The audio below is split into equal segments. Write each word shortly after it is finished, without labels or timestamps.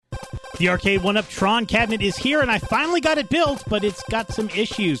The Arcade1up TRON cabinet is here, and I finally got it built, but it's got some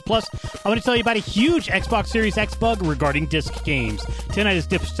issues. Plus, I want to tell you about a huge Xbox Series X bug regarding disc games. Tonight is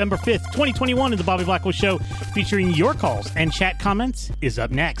December 5th, 2021, and the Bobby Blackwell Show, featuring your calls and chat comments, is up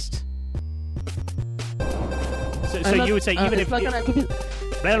next. So you would say, even if... Okay,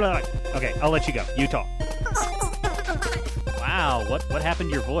 I'll let you go. You talk. Wow, what happened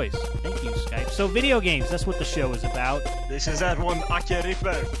to your voice? Thank you, Skype. So video games, that's what the show is about. This is that one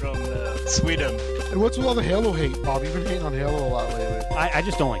Arcade1up from Sweden. And what's with all the Halo hate, Bob? You've been hating on Halo a lot lately. I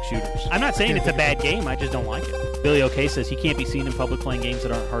just don't like shooters. I'm not saying it's a bad game, I just don't like it. Billy OK says he can't be seen in public playing games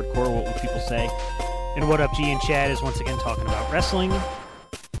that aren't hardcore. What would people say? And What Up G and Chad is once again talking about wrestling.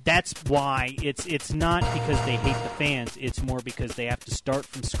 That's why it's not because they hate the fans, it's more because they have to start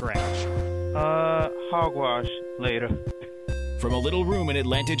from scratch. Hogwash later. From a little room in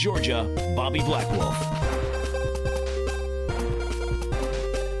Atlanta, Georgia, Bobby Blackwolf.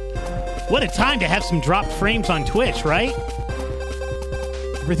 What a time to have some dropped frames on Twitch, right?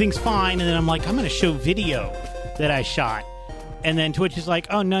 Everything's fine, and then I'm like, I'm going to show video that I shot. And then Twitch is like,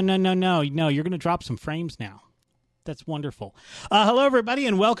 oh, no, you're going to drop some frames now. That's wonderful. Hello, everybody,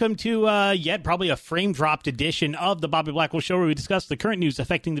 and welcome to yet probably a frame-dropped edition of the Bobby Blackwell Show, where we discuss the current news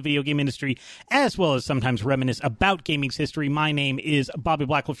affecting the video game industry, as well as sometimes reminisce about gaming's history. My name is Bobby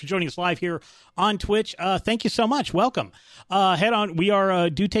Blackwell. If you're joining us live here on Twitch, thank you so much. Welcome. Head on. We are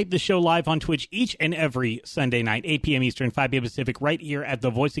do tape the show live on Twitch each and every Sunday night, 8 p.m. Eastern, 5 p.m. Pacific, right here at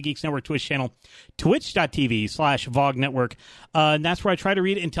the Voice of Geeks Network Twitch channel, twitch.tv/VOG Network. And that's where I try to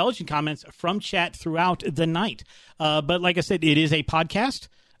read intelligent comments from chat throughout the night. But like I said, it is a podcast.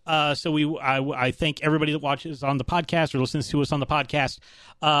 So I thank everybody that watches on the podcast or listens to us on the podcast.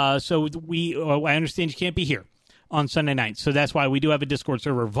 I understand you can't be here on Sunday night. So that's why we do have a Discord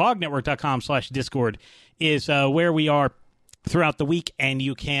server. VogNetwork.com/Discord is where we are throughout the week, and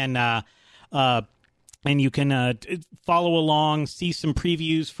you can follow along, see some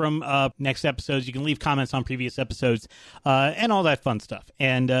previews from next episodes. You can leave comments on previous episodes and all that fun stuff,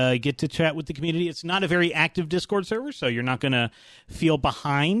 and get to chat with the community. It's not a very active Discord server, so you're not going to feel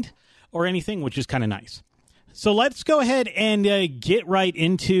behind or anything, which is kind of nice. So let's go ahead and get right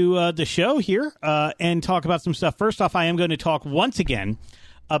into the show here and talk about some stuff. First off, I am going to talk once again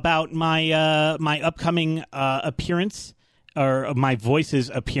about my my upcoming appearance, or my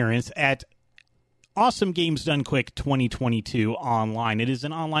Voices appearance at Awesome Games Done Quick 2022 online. It is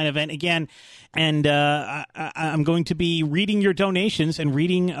an online event again, and I'm going to be reading your donations and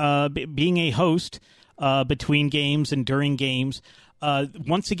reading, being a host between games and during games.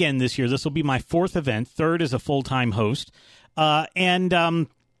 Once again this year, this will be my fourth event, third as a full-time host, and I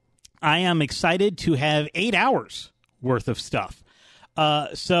am excited to have 8 hours worth of stuff.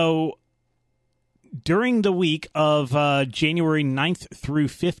 So during the week of January 9th through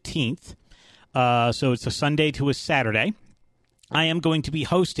 15th, so it's a Sunday to a Saturday, I am going to be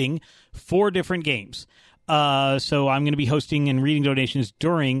hosting 4 different games. So I'm going to be hosting and reading donations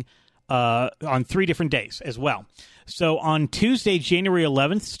during on 3 different days as well. So on Tuesday, January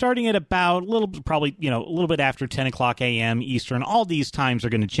 11th, starting at about a little bit after 10 o'clock a.m. Eastern. All these times are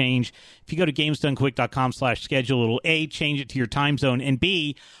going to change. If you go to gamesdonequick.com/schedule, it'll A, change it to your time zone, and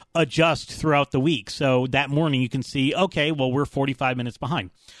B, adjust throughout the week. So that morning you can see, okay, well, we're 45 minutes behind.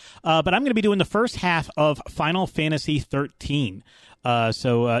 But I'm going to be doing the first half of Final Fantasy 13.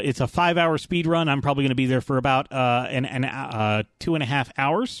 So it's a 5-hour speed run. I'm probably going to be there for about 2.5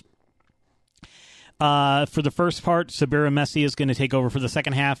 hours. For the first part, Sabira Messi is going to take over for the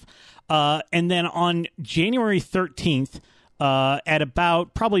second half. And then on January 13th, at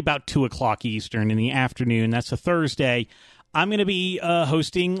probably about 2 o'clock Eastern in the afternoon, that's a Thursday, I'm going to be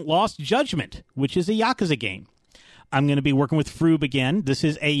hosting Lost Judgment, which is a Yakuza game. I'm going to be working with Froob again. This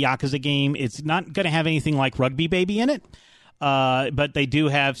is a Yakuza game. It's not going to have anything like Rugby Baby in it, but they do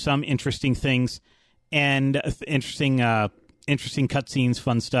have some interesting things and interesting cutscenes,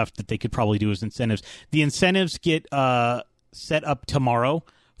 fun stuff that they could probably do as incentives. The incentives get set up tomorrow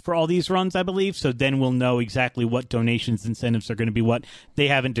for all these runs, I believe, so then we'll know exactly what donations incentives are going to be what. They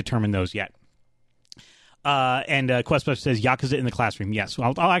haven't determined those yet. And Questbuster says Yakuza in the classroom. Yes,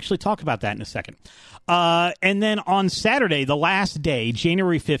 I'll actually talk about that in a second. And then on Saturday, the last day,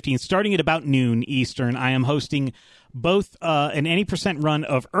 January 15th, starting at about noon Eastern, I am hosting both an any percent run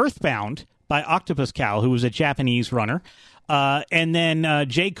of Earthbound by Octopus Cow, who was a Japanese runner. And then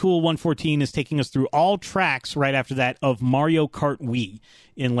JCool114 is taking us through all tracks right after that of Mario Kart Wii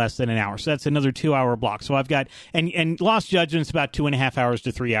in less than an hour. So that's another 2-hour block. So I've got, and Lost Judgment's about 2.5 hours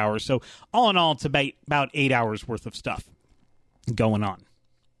to 3 hours. So all in all, it's about 8 hours worth of stuff going on.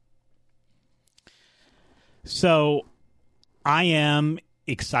 So I am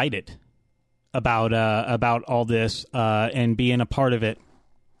excited about all this and being a part of it.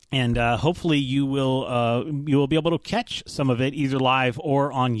 And hopefully you will be able to catch some of it either live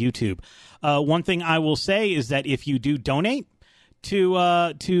or on YouTube. One thing I will say is that if you do donate to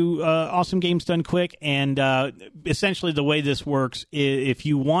Awesome Games Done Quick, and essentially the way this works is if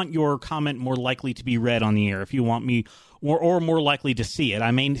you want your comment more likely to be read on the air, if you want me or more likely to see it,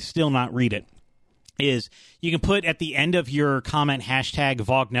 I may still not read it, is you can put at the end of your comment hashtag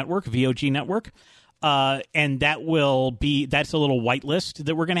VOG Network, VOG Network. And that's a little whitelist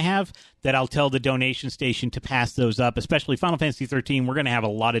that we're going to have that I'll tell the donation station to pass those up, especially Final Fantasy 13. We're going to have a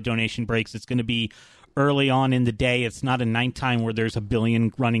lot of donation breaks. It's going to be early on in the day. It's not a nighttime where there's a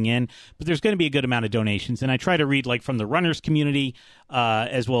billion running in, but there's going to be a good amount of donations. And I try to read like from the runners community,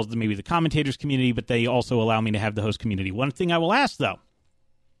 as well as maybe the commentators community, but they also allow me to have the host community. One thing I will ask though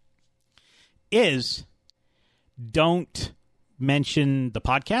is don't mention the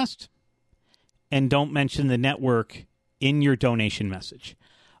podcast. And don't mention the network in your donation message.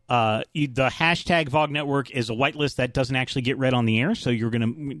 The hashtag VOG Network is a whitelist that doesn't actually get read on the air, so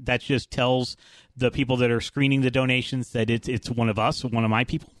that just tells the people that are screening the donations that it's one of us, one of my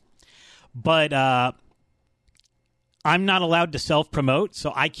people. But I'm not allowed to self-promote,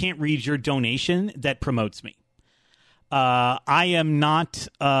 so I can't read your donation that promotes me. I am not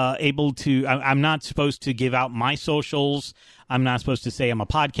able to. I'm not supposed to give out my socials. I'm not supposed to say I'm a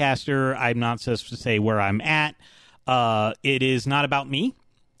podcaster. I'm not supposed to say where I'm at. It is not about me.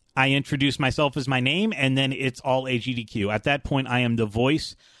 I introduce myself as my name, and then it's all AGDQ. At that point, I am the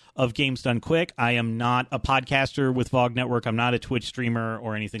voice of Games Done Quick. I am not a podcaster with VOG Network. I'm not a Twitch streamer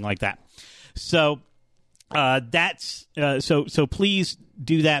or anything like that. So so please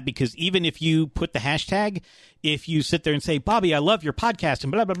do that, because even if you put the hashtag, if you sit there and say, Bobby, I love your podcast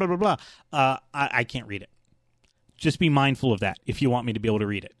and blah, blah, blah, blah, blah, I can't read it. Just be mindful of that if you want me to be able to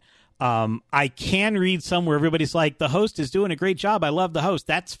read it. I can read some where everybody's like, the host is doing a great job. I love the host.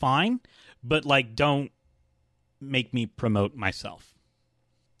 That's fine. But like, don't make me promote myself.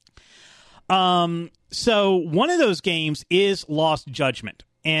 So one of those games is Lost Judgment.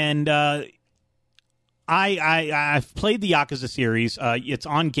 And I've played the Yakuza series. It's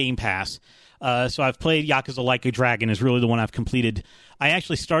on Game Pass. So I've played Yakuza Like a Dragon is really the one I've completed. I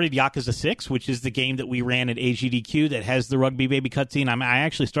actually started Yakuza 6, which is the game that we ran at AGDQ that has the Rugby Baby cutscene. I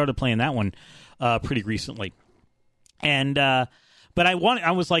actually started playing that one pretty recently. And but I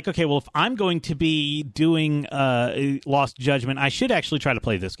was like, okay, well, if I'm going to be doing Lost Judgment, I should actually try to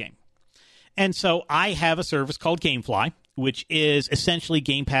play this game. And so I have a service called GameFly, which is essentially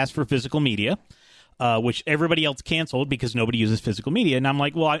Game Pass for physical media. Which everybody else canceled because nobody uses physical media. And I'm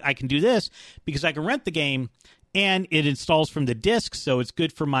like, well, I can do this because I can rent the game, and it installs from the disc, so it's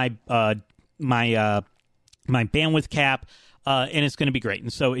good for my my bandwidth cap, and it's going to be great.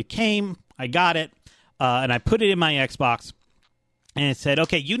 And so it came, I got it, and I put it in my Xbox, and it said,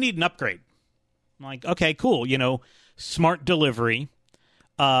 okay, you need an upgrade. I'm like, okay, cool. Smart delivery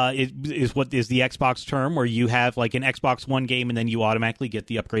is what is the Xbox term, where you have like an Xbox One game, and then you automatically get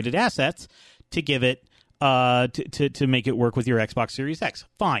the upgraded assets to give it to make it work with your Xbox Series X.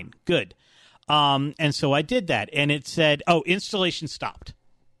 Fine, good. And so I did that, and it said, "Oh, installation stopped."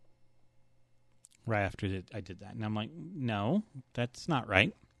 Right after I did that, and I'm like, "No, that's not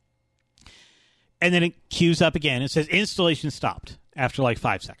right." And then it queues up again. It says installation stopped after like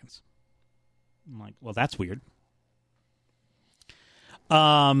 5 seconds. I'm like, "Well, that's weird."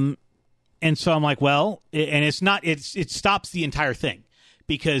 And so I'm like, "Well," and it's not. It stops the entire thing.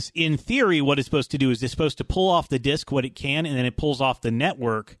 Because in theory, what it's supposed to do is it's supposed to pull off the disc what it can, and then it pulls off the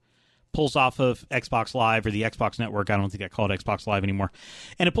network, pulls off of Xbox Live or the Xbox Network. I don't think I call it Xbox Live anymore.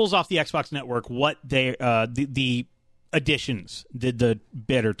 And it pulls off the Xbox Network what they the additions, the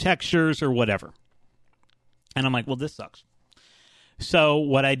better textures or whatever. And I'm like, well, this sucks. So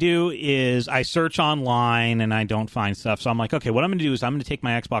what I do is I search online and I don't find stuff. So I'm like, okay, what I'm going to do is I'm going to take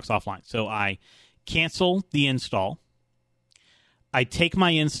my Xbox offline. So I cancel the install. I take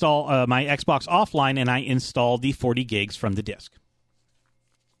my my Xbox offline, and I install the 40 gigs from the disk.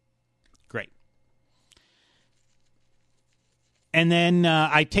 Great. And then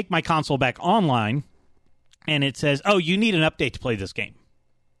I take my console back online, and it says, "Oh, you need an update to play this game."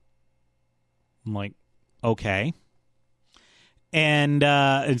 I'm like, okay. And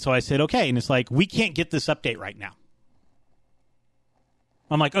so I said, okay. And it's like, we can't get this update right now.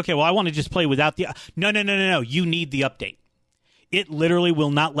 I'm like, okay, well, I want to just play without the... No. You need the update. It literally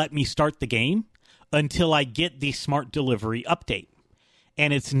will not let me start the game until I get the smart delivery update.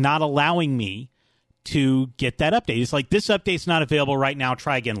 And it's not allowing me to get that update. It's like, this update's not available right now.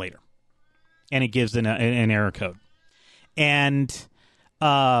 Try again later. And it gives an error code. And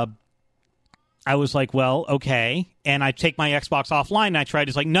I was like, well, okay. And I take my Xbox offline, and I tried.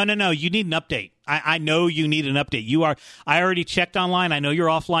 It's like, no, you need an update. I know you need an update. I already checked online. I know you're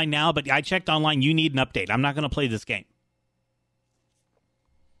offline now, but I checked online. You need an update. I'm not going to play this game.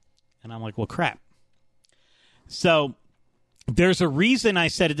 And I'm like, well, crap. So there's a reason I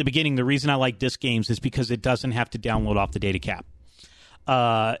said at the beginning, the reason I like disc games is because it doesn't have to download off the data cap.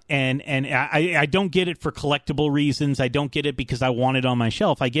 And I don't get it for collectible reasons. I don't get it because I want it on my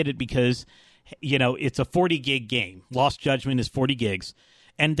shelf. I get it because, it's a 40 gig game. Lost Judgment is 40 gigs.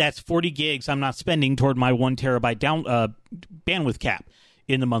 And that's 40 gigs I'm not spending toward my 1 terabyte bandwidth cap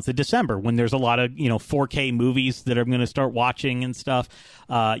in the month of December when there's a lot of, 4K movies that I'm going to start watching and stuff.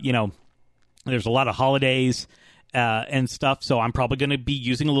 There's a lot of holidays and stuff. So I'm probably going to be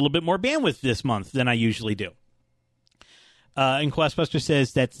using a little bit more bandwidth this month than I usually do. And Questbuster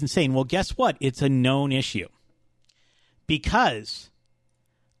says, that's insane. Well, guess what? It's a known issue. Because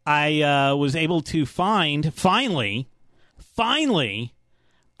I was able to find, finally,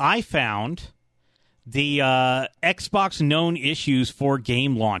 I found the Xbox known issues for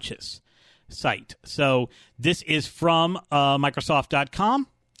game launches site. So this is from Microsoft.com.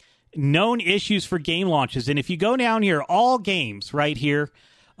 Known issues for game launches. And if you go down here, all games right here,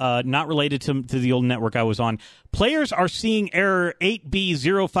 not related to the old network I was on, players are seeing error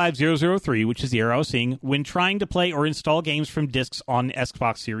 8B05003, which is the error I was seeing, when trying to play or install games from discs on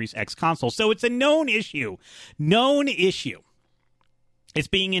Xbox Series X console. So it's a known issue. Known issue. It's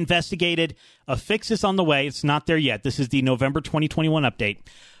being investigated. A fix is on the way. It's not there yet. This is the November 2021 update.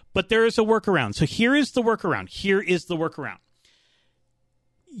 But there is a workaround. So here is the workaround.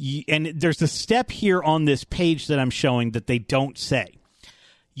 And there's a step here on this page that I'm showing that they don't say.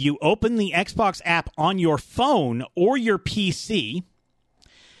 You open the Xbox app on your phone or your PC.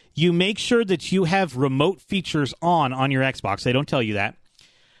 You make sure that you have remote features on your Xbox. They don't tell you that.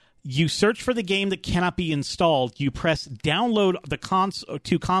 You search for the game that cannot be installed. You press download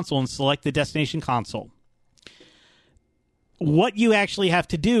to console and select the destination console. What you actually have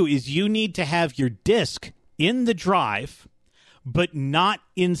to do is you need to have your disc in the drive, but not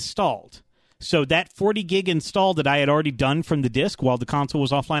installed. So that 40 gig install that I had already done from the disc while the console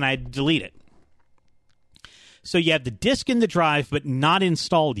was offline, I had to delete it. So you have the disc in the drive, but not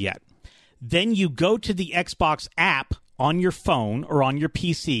installed yet. Then you go to the Xbox app on your phone or on your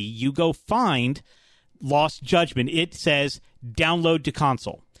PC. You go find Lost Judgment. It says download to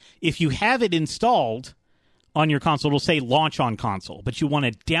console. If you have it installed on your console, it'll say launch on console, but you want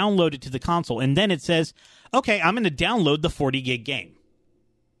to download it to the console. And then it says, okay, I'm going to download the 40 gig game.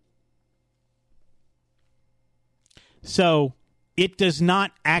 So it does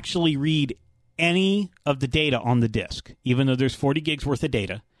not actually read any of the data on the disk, even though there's 40 gigs worth of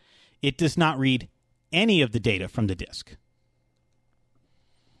data. It does not read any of the data from the disk.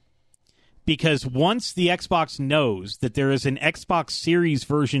 Because once the Xbox knows that there is an Xbox Series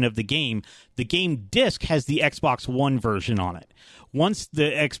version of the game disc has the Xbox One version on it. Once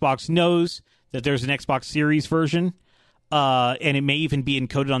the Xbox knows that there's an Xbox Series version, and it may even be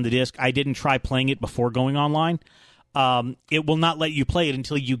encoded on the disc, I didn't try playing it before going online, it will not let you play it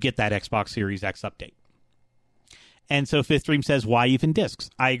until you get that Xbox Series X update. And so Fifth Dream says, why even discs?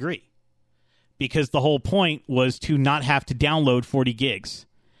 I agree. Because the whole point was to not have to download 40 gigs.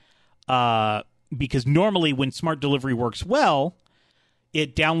 Because normally when Smart Delivery works well,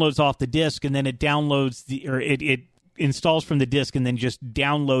 it downloads off the disk and then it downloads it installs from the disk and then just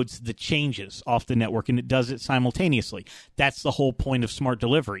downloads the changes off the network, and it does it simultaneously. That's the whole point of Smart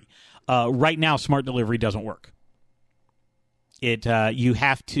Delivery. Right now, Smart Delivery doesn't work. You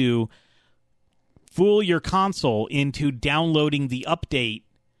have to fool your console into downloading the update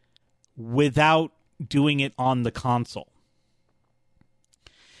without doing it on the console.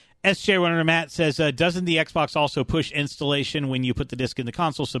 SJ Runner Matt says, doesn't the Xbox also push installation when you put the disc in the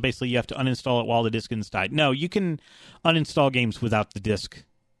console? So basically you have to uninstall it while the disc is inside. No, you can uninstall games without the disc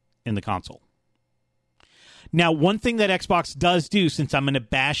in the console. Now, one thing that Xbox does do, since I'm going to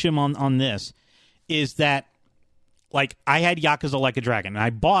bash him on this, is that, like, I had Yakuza Like a Dragon, and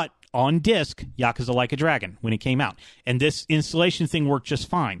I bought on disc Yakuza Like a Dragon when it came out. And this installation thing worked just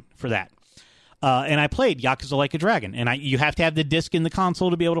fine for that. And I played Yakuza Like a Dragon, and you have to have the disc in the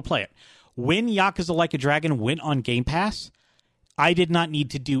console to be able to play it. When Yakuza Like a Dragon went on Game Pass, I did not need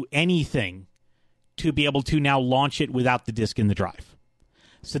to do anything to be able to now launch it without the disc in the drive.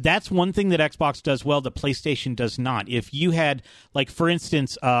 So that's one thing that Xbox does well that PlayStation does not. If you had, like, for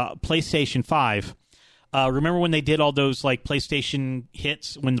instance, PlayStation 5, remember when they did all those, like, PlayStation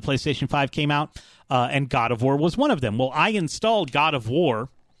hits when the PlayStation 5 came out? And God of War was one of them. Well, I installed God of War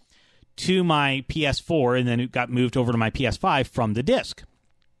to my PS4, and then it got moved over to my PS5 from the disc.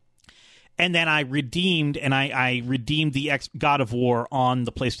 And then I redeemed the God of War on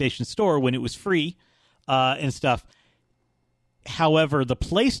the PlayStation Store when it was free and stuff. However, the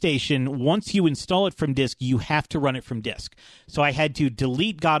PlayStation, once you install it from disk, you have to run it from disk. So I had to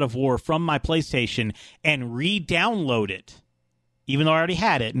delete God of War from my PlayStation and re-download it. Even though I already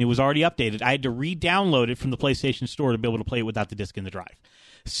had it and it was already updated, I had to re-download it from the PlayStation Store to be able to play it without the disc in the drive.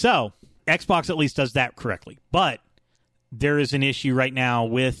 So, Xbox at least does that correctly. But there is an issue right now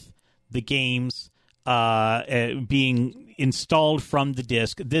with the games being installed from the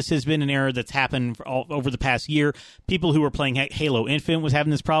disc. This has been an error that's happened over the past year. People who were playing Halo Infinite was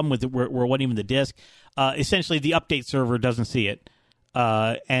having this problem with it, where it wasn't even the disc. Essentially, the update server doesn't see it,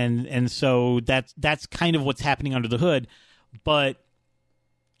 and so that's kind of what's happening under the hood. But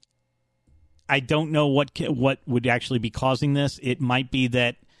I don't know what would actually be causing this. It might be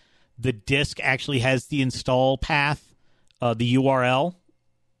that the disc actually has the install path, the URL,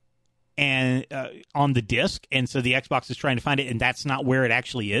 and on the disc, and so the Xbox is trying to find it, and that's not where it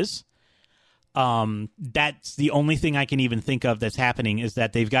actually is. That's the only thing I can even think of that's happening, is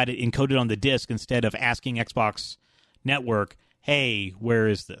that they've got it encoded on the disc instead of asking Xbox Network, hey, where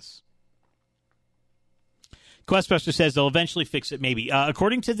is this? Questbuster says they'll eventually fix it, maybe.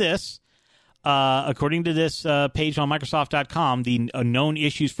 According to this page on Microsoft.com, the known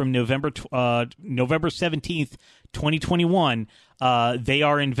issues from November 17th, 2021, they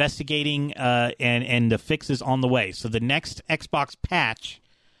are investigating, and the fix is on the way. So the next Xbox patch,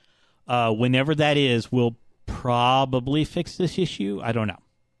 whenever that is, will probably fix this issue. I don't know.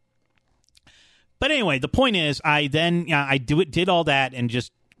 But anyway, the point is, I did all that and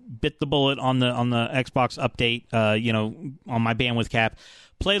just bit the bullet on the Xbox update, on my bandwidth cap.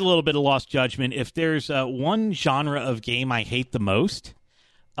 Played a little bit of Lost Judgment. If there's one genre of game I hate the most,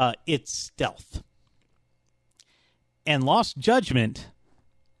 it's stealth. And Lost Judgment,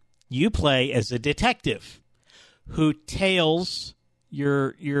 you play as a detective who tails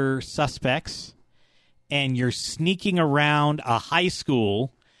your suspects, and you're sneaking around a high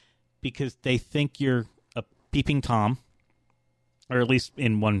school because they think you're a peeping Tom. Or at least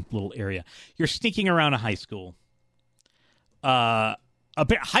in one little area. You're sneaking around a high school. High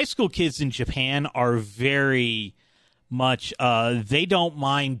school kids in Japan are very much, they don't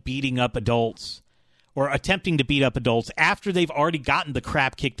mind beating up adults or attempting to beat up adults after they've already gotten the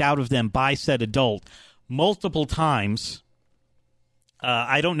crap kicked out of them by said adult multiple times.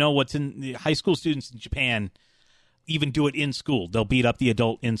 I don't know what's in the high school students in Japan even do it in school. They'll beat up the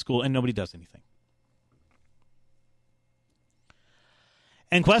adult in school and nobody does anything.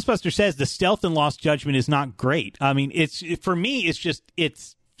 And Questbuster says the stealth in Lost Judgment is not great. I mean, for me,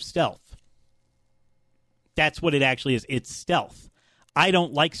 it's stealth. That's what it actually is. It's stealth. I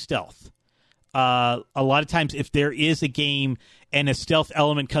don't like stealth. A lot of times, if there is a game and a stealth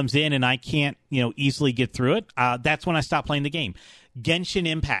element comes in and I can't, easily get through it, that's when I stop playing the game. Genshin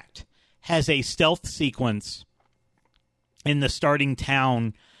Impact has a stealth sequence in the starting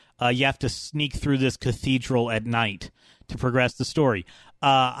town. You have to sneak through this cathedral at night to progress the story.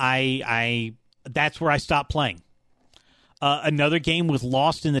 That's where I stopped playing. Another game with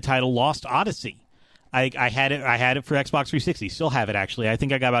Lost in the title, Lost Odyssey. I had it for Xbox 360. Still have it, actually. I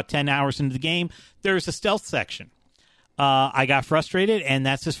think I got about 10 hours into the game. There's a stealth section. I got frustrated, and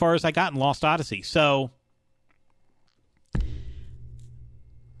that's as far as I got in Lost Odyssey. So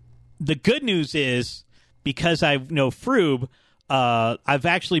the good news is, because I know Froob, I've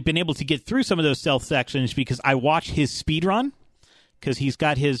actually been able to get through some of those stealth sections because I watch his speedrun. Because he's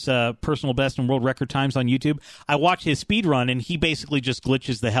got his personal best and world record times on YouTube. I watch his speed run, and he basically just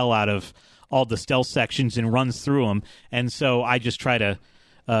glitches the hell out of all the stealth sections and runs through them. And so I just try to,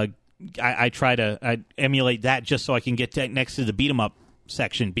 I emulate that just so I can get next to the beat 'em up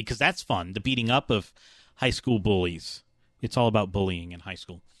section, because that's fun. The beating up of high school bullies. It's all about bullying in high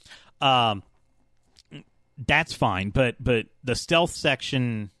school. That's fine, but the stealth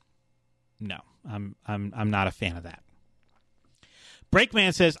section, no, I'm not a fan of that.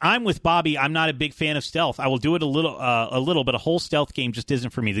 Breakman says, I'm with Bobby. I'm not a big fan of stealth. I will do it a little, but a whole stealth game just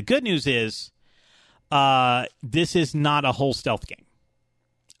isn't for me. The good news is, this is not a whole stealth game.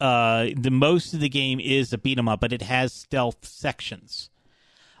 The most of the game is a beat 'em up, but it has stealth sections.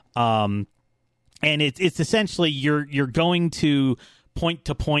 And it's essentially you're going to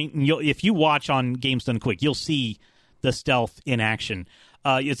point, and if you watch on Games Done Quick, you'll see the stealth in action.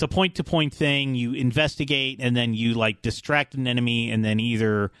 It's a point-to-point thing. You investigate, and then you distract an enemy, and then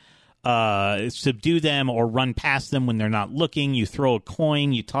either subdue them or run past them when they're not looking. You throw a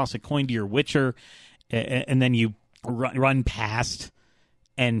coin. You toss a coin to your Witcher, and then you run past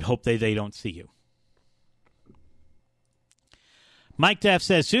and hope they don't see you. Mike Def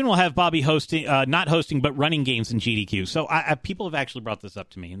says, soon we'll have Bobby hosting, not hosting, but running games in GDQ. So people have actually brought this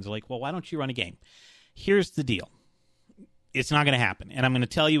up to me, and they're like, well, why don't you run a game? Here's the deal. It's not going to happen, and I'm going to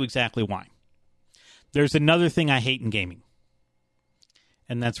tell you exactly why. There's another thing I hate in gaming,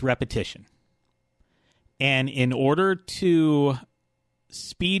 and that's repetition. And in order to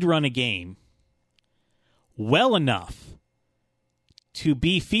speed run a game well enough to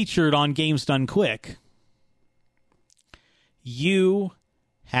be featured on Games Done Quick, you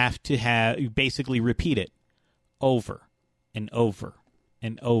have to basically repeat it over and over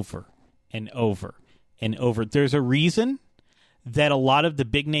and over and over and over. There's a reason that a lot of the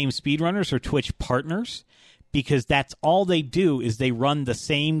big name speedrunners are Twitch partners, because that's all they do is they run the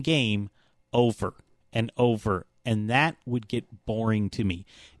same game over and over, and that would get boring to me.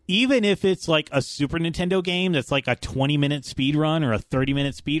 Even if it's like a Super Nintendo game that's like a 20-minute speed run or a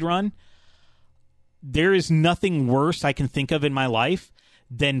 30-minute speed run, there is nothing worse I can think of in my life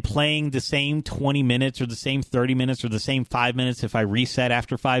than playing the same 20 minutes or the same 30 minutes or the same 5 minutes if I reset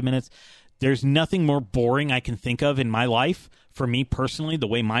after 5 minutes. There's nothing more boring I can think of in my life, for me personally, the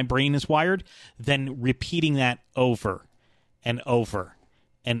way my brain is wired, than repeating that over and over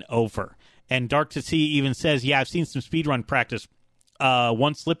and over. And Dark to See even says, yeah, I've seen some speedrun practice.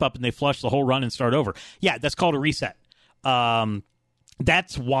 One slip up and they flush the whole run and start over. Yeah, that's called a reset.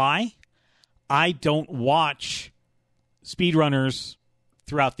 That's why I don't watch speedrunners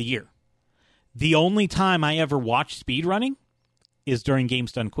throughout the year. The only time I ever watch speedrunning is during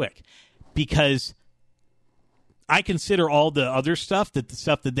Games Done Quick, because I consider all the other stuff, the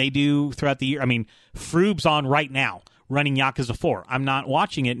stuff that they do throughout the year. I mean, Froob's on right now, running Yakuza 4. I'm not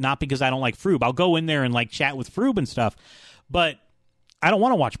watching it, not because I don't like Froob. I'll go in there and like chat with Froob and stuff, but I don't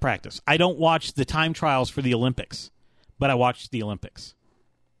want to watch practice. I don't watch the time trials for the Olympics, but I watch the Olympics.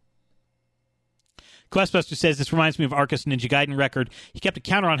 Questbuster says, this reminds me of Arcus Ninja Gaiden record. He kept a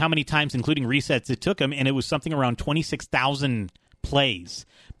counter on how many times, including resets, it took him, and it was something around 26,000 plays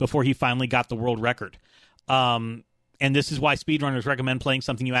before he finally got the world record. And this is why speedrunners recommend playing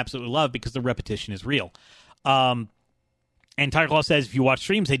something you absolutely love, because the repetition is real. And Tiger Claw says, if you watch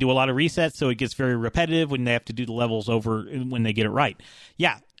streams, they do a lot of resets, so it gets very repetitive when they have to do the levels over when they get it right.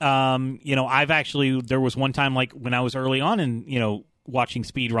 Yeah. I've actually, there was one time, like when I was early on in, watching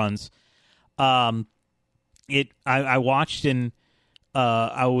speedruns, I watched, and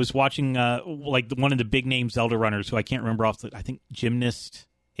I was watching like one of the big name Zelda runners who I can't remember I think Gymnast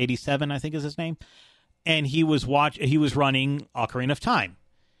 87, I think is his name. And he was running Ocarina of Time.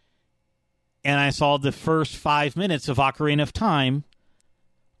 And I saw the first 5 minutes of Ocarina of Time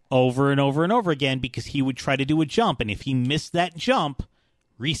over and over and over again, because he would try to do a jump, and if he missed that jump,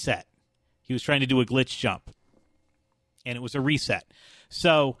 reset. He was trying to do a glitch jump, and it was a reset.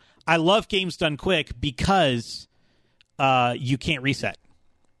 So I love Games Done Quick because you can't reset.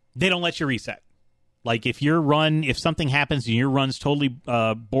 They don't let you reset. Like if something happens and your run's totally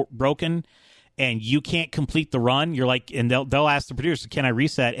broken and you can't complete the run, you're like, and they'll ask the producer, can I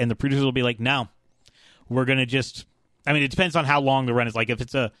reset? And the producer will be like, no, we're going to just, I mean, it depends on how long the run is. Like if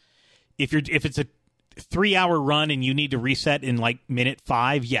it's a 3-hour run and you need to reset in like minute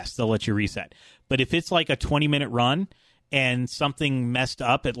 5, yes, they'll let you reset. But if it's like a 20-minute run and something messed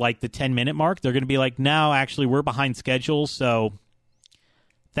up at like the 10-minute mark, they're going to be like, no, actually, we're behind schedule, so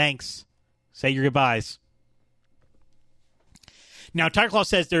thanks. Say your goodbyes. Now, Tiger Claw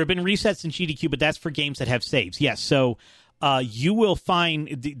says there have been resets in GDQ, but that's for games that have saves. Yes, so you will find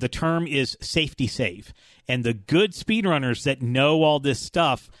the term is safety save. And the good speedrunners that know all this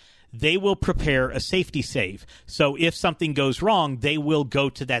stuff, they will prepare a safety save. So if something goes wrong, they will go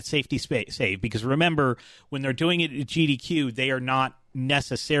to that safety save. Because remember, when they're doing it at GDQ, they are not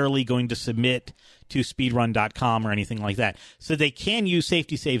necessarily going to submit to speedrun.com or anything like that. So they can use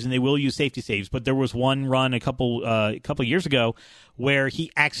safety saves, and they will use safety saves. But there was one run a couple years ago where he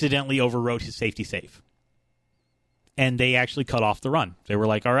accidentally overwrote his safety save. And they actually cut off the run. They were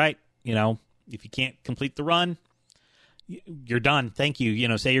like, all right, if you can't complete the run, you're done. Thank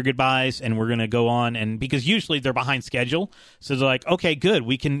you. Say your goodbyes, and we're going to go on. And because usually they're behind schedule, so they're like, okay, good.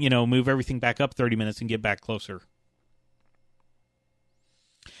 We can, move everything back up 30 minutes and get back closer.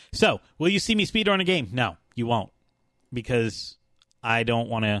 So, will you see me speedrun a game? No, you won't, because I don't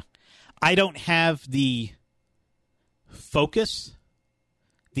want to. I don't have the focus,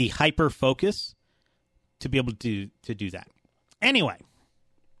 the hyper focus, to be able to do that. Anyway.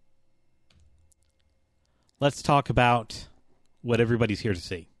 Let's talk about what everybody's here to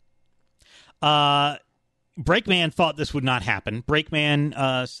see. Breakman thought this would not happen.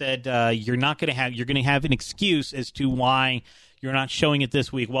 Breakman said you're going to have an excuse as to why you're not showing it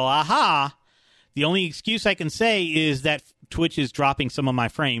this week. Well, aha! The only excuse I can say is that Twitch is dropping some of my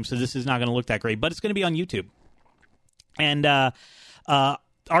frames, so this is not going to look that great, but it's going to be on YouTube. And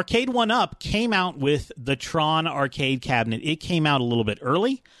Arcade1up came out with the Tron arcade cabinet. It came out a little bit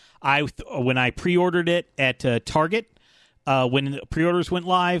early. When I pre-ordered it at Target, when the pre-orders went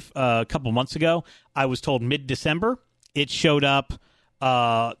live a couple months ago, I was told mid-December. It showed up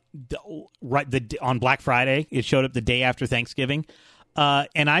on Black Friday. It showed up the day after Thanksgiving.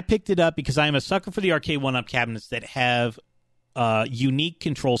 And I picked it up because I am a sucker for the Arcade1up cabinets that have unique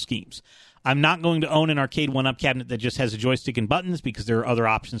control schemes. I'm not going to own an Arcade1up cabinet that just has a joystick and buttons because there are other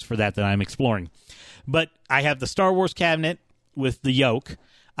options for that I'm exploring. But I have the Star Wars cabinet with the yoke.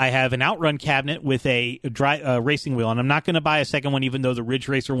 I have an Outrun cabinet with a racing wheel, and I'm not going to buy a second one even though the Ridge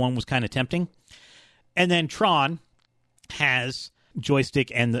Racer one was kind of tempting. And then Tron has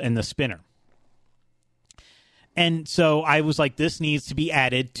joystick and the spinner. And so I was like, this needs to be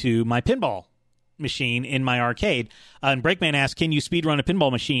added to my pinball machine in my arcade. And Breakman asked, can you speedrun a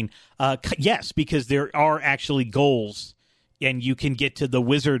pinball machine? Yes, because there are actually goals and you can get to the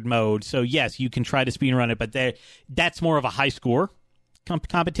wizard mode. So yes, you can try to speedrun it, but that's more of a high score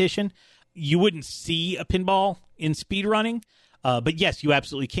competition. You wouldn't see a pinball in speedrunning, but yes, you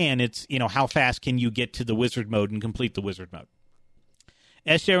absolutely can. It's, how fast can you get to the wizard mode and complete the wizard mode?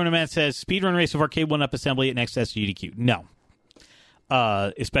 SJ Ornament says, speedrun race of Arcade1up assembly at next SGDQ. No.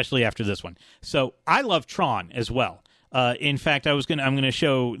 Especially after this one. So I love Tron as well. In fact, I'm going to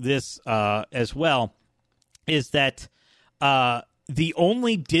show this as well. Is that the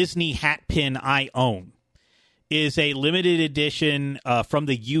only Disney hat pin I own is a limited edition from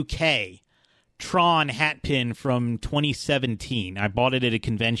the UK Tron hat pin from 2017. I bought it at a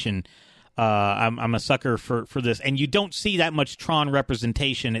convention. I'm a sucker for this, and you don't see that much Tron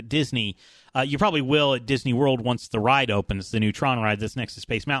representation at Disney. You probably will at Disney World once the ride opens, the new Tron ride that's next to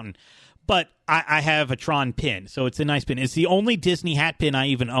Space Mountain. But I have a Tron pin, so it's a nice pin. It's the only Disney hat pin I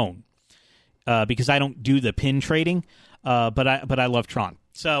even own because I don't do the pin trading, but I love Tron.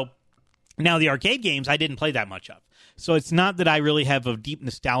 So now the arcade games I didn't play that much of. So it's not that I really have a deep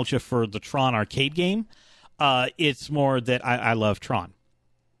nostalgia for the Tron arcade game. It's more that I love Tron.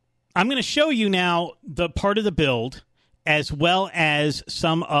 I'm going to show you now the part of the build as well as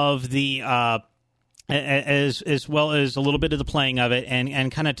some of the as well as a little bit of the playing of it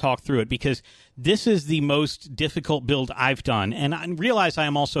and kind of talk through it because this is the most difficult build I've done. And I realize I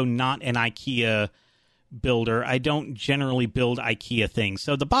am also not an IKEA builder. I don't generally build IKEA things.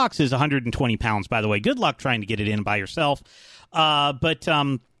 So the box is 120 pounds, by the way. Good luck trying to get it in by yourself. But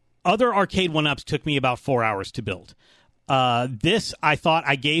other Arcade1ups took me about 4 hours to build. This, I thought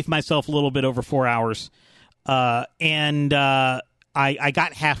I gave myself a little bit over 4 hours, and I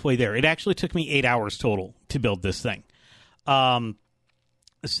got halfway there. It actually took me 8 hours total to build this thing.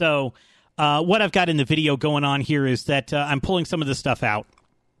 So what I've got in the video going on here is that I'm pulling some of this stuff out.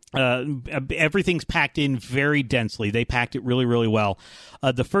 Everything's packed in very densely. They packed it really, really well.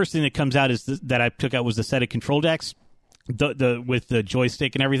 The first thing that comes out is that I took out was the set of control decks. With the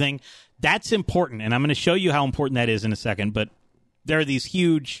joystick and everything. That's important, and I'm going to show you how important that is in a second, but there are these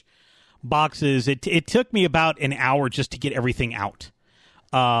huge boxes. It took me about an hour just to get everything out.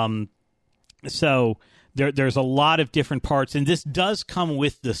 So there's a lot of different parts, and this does come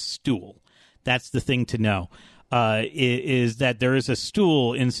with the stool. That's the thing to know, is that there is a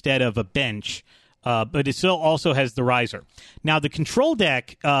stool instead of a bench, but it still also has the riser. Now, the control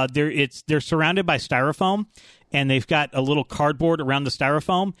deck, they're surrounded by styrofoam, and they've got a little cardboard around the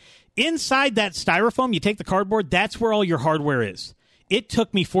styrofoam. Inside that styrofoam, you take the cardboard, that's where all your hardware is. It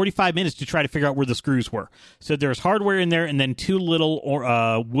took me 45 minutes to try to figure out where the screws were. So there's hardware in there, and then two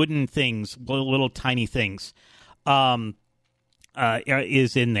little wooden things, little tiny things,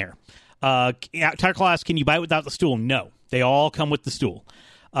 is in there. Tire Class, can you buy it without the stool? No. They all come with the stool.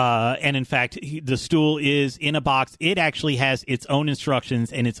 And in fact, the stool is in a box. It actually has its own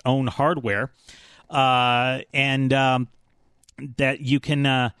instructions and its own hardware. And that you can,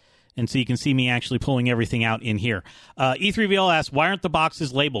 and so you can see me actually pulling everything out in here. E3VL asks, why aren't the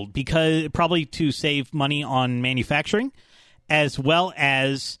boxes labeled? Because probably to save money on manufacturing, as well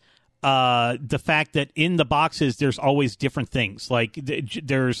as the fact that in the boxes there's always different things. Like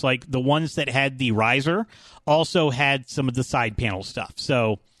there's like the ones that had the riser also had some of the side panel stuff.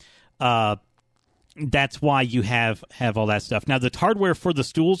 So that's why you have all that stuff. Now, the hardware for the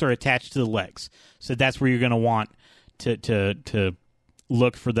stools are attached to the legs, so that's where you're going to want to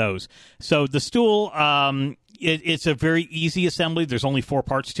look for those. So the stool, it's a very easy assembly. There's only 4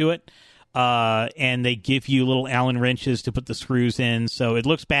 parts to it, and they give you little Allen wrenches to put the screws in. So it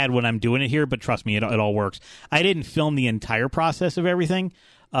looks bad when I'm doing it here, but trust me, it all works. I didn't film the entire process of everything,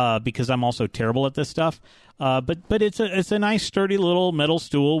 because I'm also terrible at this stuff. But it's a nice sturdy little metal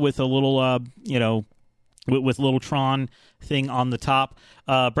stool with a little with little Tron thing on the top.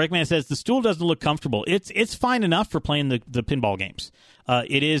 Breakman says the stool doesn't look comfortable. It's fine enough for playing the pinball games.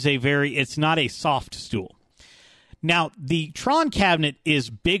 It's not a soft stool. Now, the Tron cabinet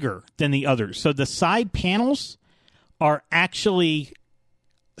is bigger than the others, so the side panels are actually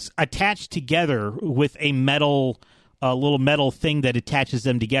attached together with a little metal thing that attaches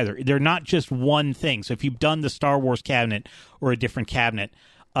them together. They're not just one thing. So if you've done the Star Wars cabinet or a different cabinet,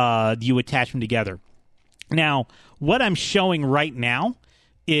 you attach them together. Now, what I'm showing right now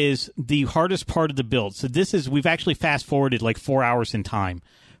is the hardest part of the build. So we've actually fast-forwarded like 4 hours in time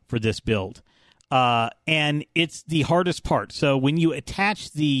for this build. And it's the hardest part. So when you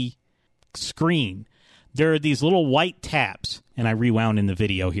attach the screen, there are these little white tabs, and I rewound in the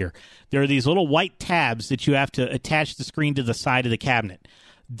video here. There are these little white tabs that you have to attach the screen to the side of the cabinet.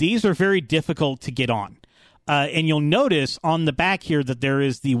 These are very difficult to get on. And you'll notice on the back here that there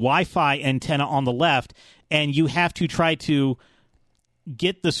is the Wi-Fi antenna on the left, and you have to try to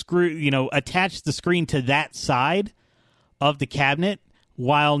get the screw, attach the screen to that side of the cabinet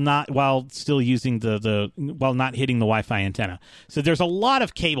while still using while not hitting the Wi-Fi antenna. So there's a lot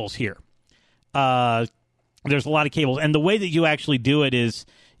of cables here. There's a lot of cables, and the way that you actually do it is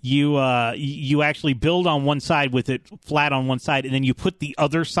you actually build on one side with it flat on one side, and then you put the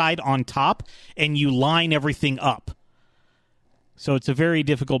other side on top, and you line everything up. So it's a very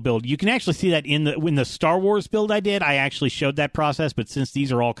difficult build. You can actually see that in the Star Wars build I did. I actually showed that process, but since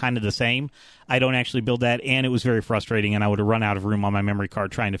these are all kind of the same, I don't actually build that, and it was very frustrating, and I would have run out of room on my memory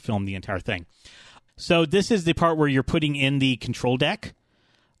card trying to film the entire thing. So this is the part where you're putting in the control deck.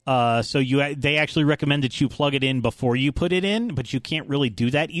 They actually recommend that you plug it in before you put it in, but you can't really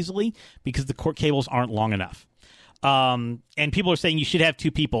do that easily because the cord cables aren't long enough. And people are saying you should have two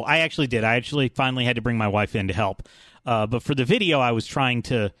people. I actually did. I actually finally had to bring my wife in to help. But for the video, I was trying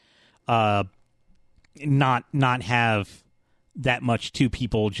to not have that much two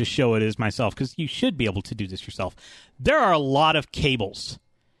people, just show it as myself, because you should be able to do this yourself. There are a lot of cables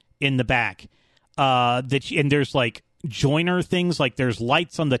in the back and there's like joiner things, like there's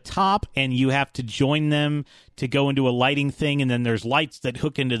lights on the top and you have to join them to go into a lighting thing, and then there's lights that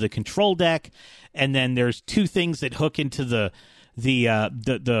hook into the control deck, and then there's two things that hook into that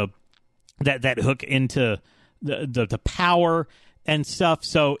hook into the power and stuff.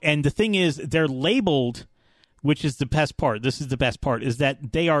 So, and the thing is, they're labeled, which is the best part. This is the best part, is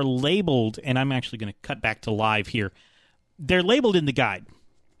that they are labeled, and I'm actually going to cut back to live here. They're labeled in the guide.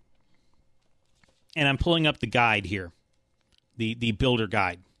 And I'm pulling up the guide here, the builder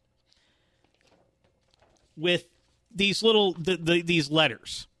guide, with these little these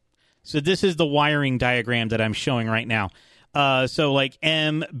letters. So this is the wiring diagram that I'm showing right now. So like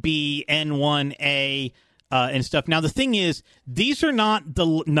M, B, N1, A, and stuff. Now the thing is, these are not the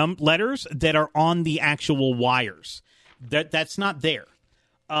letters that are on the actual wires. That's not there.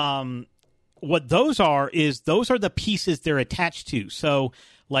 What those are the pieces they're attached to. So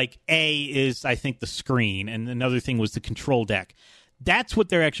like A is, I think, the screen, and another thing was the control deck. That's what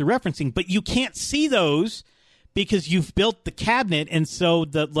they're actually referencing, but you can't see those because you've built the cabinet, and so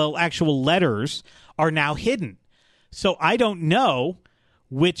the actual letters are now hidden. So I don't know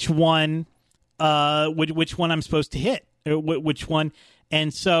which one I'm supposed to hit, or which one.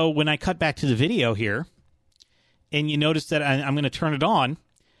 And so when I cut back to the video here, and you notice that I'm going to turn it on,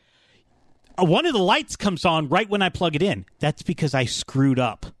 one of the lights comes on right when I plug it in. That's because I screwed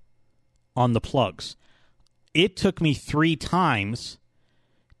up on the plugs. It took me 3 times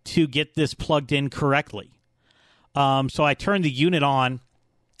to get this plugged in correctly. So I turned the unit on,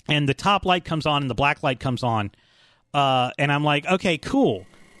 and the top light comes on, and the black light comes on. And I'm like, okay, cool.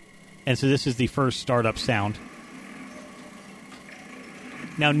 And so this is the first startup sound.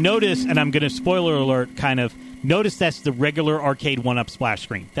 Now notice, and I'm going to spoiler alert kind of, notice that's the regular Arcade1up splash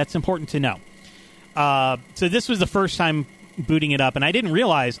screen. That's important to know. So this was the first time booting it up, and I didn't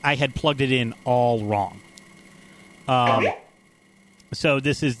realize I had plugged it in all wrong. So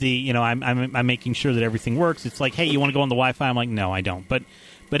this is the, I'm making sure that everything works. It's like, hey, you want to go on the Wi-Fi? I'm like, no, I don't. But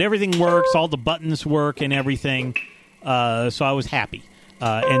everything works. All the buttons work and everything. So I was happy.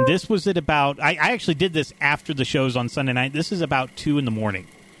 And this was at about, I actually did this after the shows on Sunday night. This is about 2 a.m.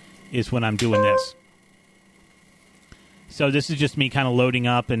 is when I'm doing this. So this is just me kind of loading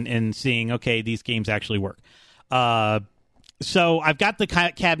up and seeing, okay, these games actually work. So I've got the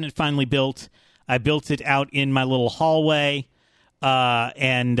cabinet finally built. I built it out in my little hallway,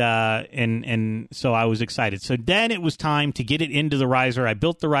 and so I was excited. So then it was time to get it into the riser. I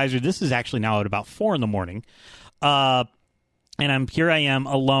built the riser. This is actually now at about 4 a.m. And here I am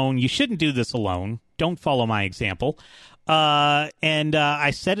alone. You shouldn't do this alone. Don't follow my example. And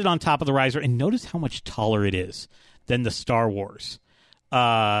I set it on top of the riser, and notice how much taller it is than the Star Wars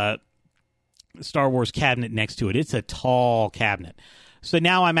cabinet next to it. It's a tall cabinet. So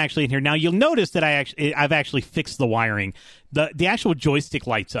now I'm actually in here. Now you'll notice that I've actually fixed the wiring. The actual joystick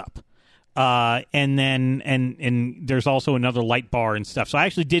lights up. And then and there's also another light bar and stuff. So I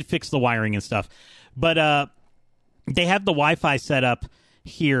actually did fix the wiring and stuff. But they have the Wi-Fi set up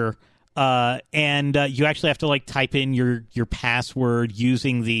here, and you actually have to like type in your password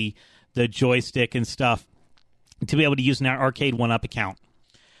using the joystick and stuff to be able to use an Arcade1up account.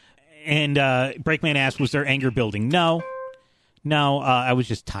 And Breakman asked, was there anger building? No, I was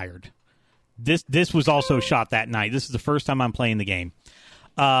just tired. This was also shot that night. This is the first time I'm playing the game.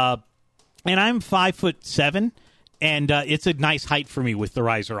 And I'm 5'7", and it's a nice height for me with the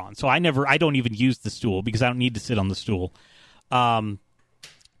riser on. So I don't even use the stool because I don't need to sit on the stool. But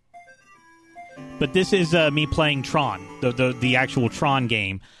this is me playing Tron, the actual Tron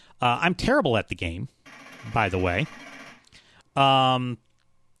game. I'm terrible at the game, by the way. So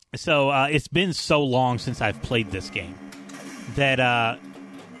it's been so long since I've played this game that I'm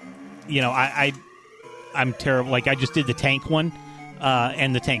terrible. Like I just did the tank one,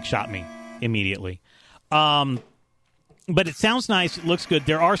 and the tank shot me immediately. But it sounds nice. It looks good.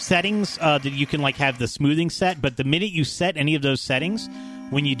 There are settings that you can like have the smoothing set, but the minute you set any of those settings,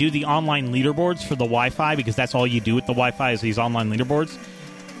 when you do the online leaderboards for the Wi-Fi, because that's all you do with the Wi-Fi is these online leaderboards,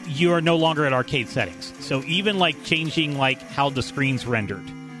 you are no longer at arcade settings. So even like changing like how the screen's rendered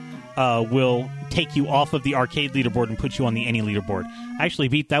will take you off of the arcade leaderboard and put you on the any leaderboard. Actually,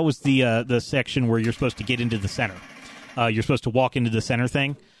 Beat, that was the section where you're supposed to get into the center. You're supposed to walk into the center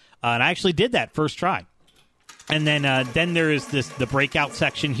thing. And I actually did that first try. And then there is the breakout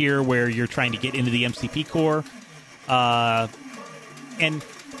section here where you're trying to get into the MCP core. And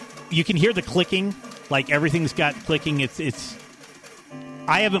you can hear the clicking. Like, everything's got clicking. It's.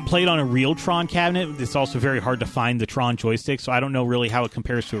 I haven't played on a real Tron cabinet. It's also very hard to find the Tron joystick, so I don't know really how it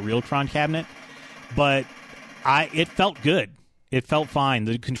compares to a real Tron cabinet. But it felt good. It felt fine.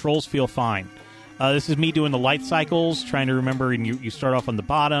 The controls feel fine. This is me doing the light cycles, trying to remember, and you start off on the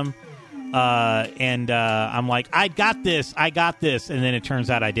bottom. And I'm like, I got this. And then it turns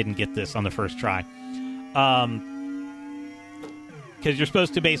out I didn't get this on the first try. Because you're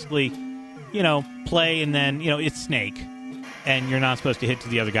supposed to basically, play, and then, it's Snake. And you're not supposed to hit to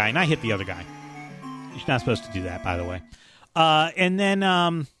the other guy. And I hit the other guy. You're not supposed to do that, by the way. And then,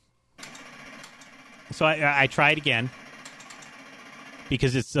 so I tried again.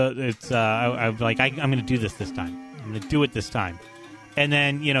 Because I'm like, I'm going to do this time. I'm going to do it this time. And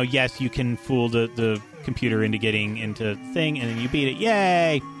then, yes, you can fool the computer into getting into the thing, and then you beat it.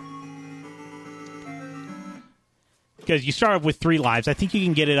 Yay! Because you start with 3 lives. I think you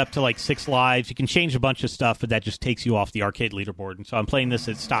can get it up to like 6 lives. You can change a bunch of stuff, but that just takes you off the arcade leaderboard. And so I'm playing this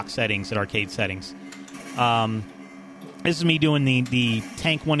at stock settings, at arcade settings. This is me doing the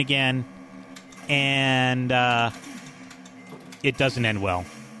tank one again, and it doesn't end well.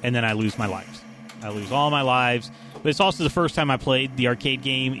 And then I lose my lives. I lose all my lives. But it's also the first time I played the arcade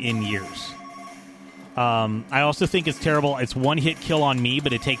game in years. I also think it's terrible. It's 1-hit kill on me,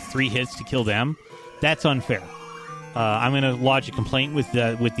 but it takes 3 hits to kill them. That's unfair. I'm going to lodge a complaint with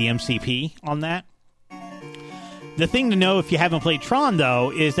the MCP on that. The thing to know if you haven't played Tron,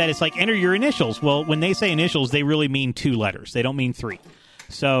 though, is that it's like enter your initials. Well, when they say initials, they really mean 2 letters. They don't mean 3.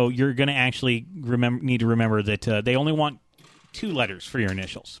 So you're going to actually need to remember that they only want 2 letters for your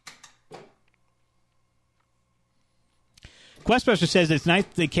initials. Questbuster says it's nice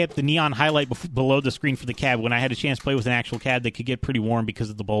they kept the neon highlight below the screen for the cab. When I had a chance to play with an actual cab, they could get pretty warm because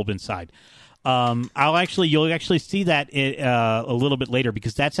of the bulb inside. You'll actually see that a little bit later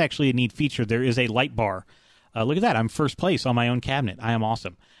because that's actually a neat feature. There is a light bar. Look at that! I'm first place on my own cabinet. I am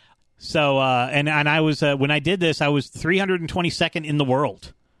awesome. So and I was when I did this, I was 322nd in the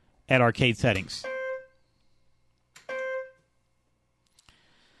world at arcade settings.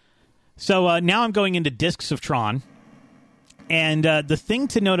 So now I'm going into Discs of Tron. And the thing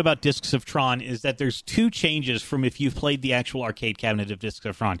to note about Discs of Tron is that there's 2 changes from if you've played the actual arcade cabinet of Discs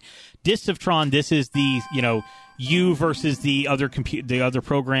of Tron. Discs of Tron, this is the, you versus the other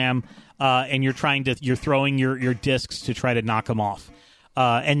program, and you're throwing your discs to try to knock them off.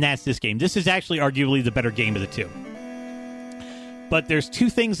 And that's this game. This is actually arguably the better game of the 2. But there's 2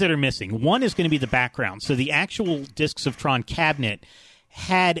 things that are missing. One is going to be the background. So the actual Discs of Tron cabinet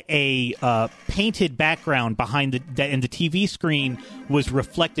had a painted background behind and the TV screen was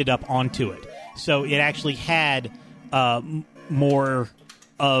reflected up onto it. So it actually had more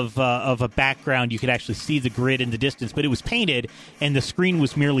of a background. You could actually see the grid in the distance, but it was painted, and the screen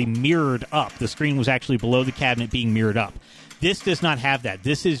was merely mirrored up. The screen was actually below the cabinet being mirrored up. This does not have that.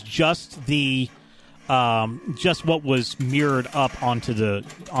 This is just just what was mirrored up onto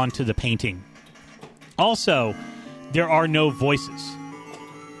the painting. Also, there are no voices.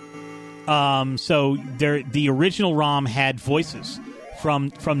 So the original ROM had voices from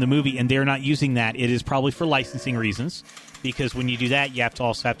the movie, and they're not using that. It is probably for licensing reasons, because when you do that, you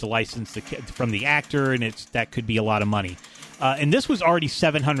also have to license from the actor, and that could be a lot of money. And this was already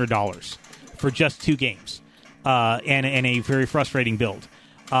 $700 for just 2 games, and a very frustrating build.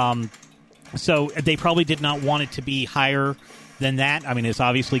 So they probably did not want it to be higher than that. I mean, it's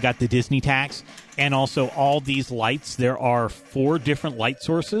obviously got the Disney tax, and also all these lights. There are 4 different light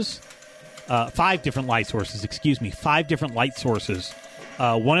sources. 5 different light sources, 5 different light sources.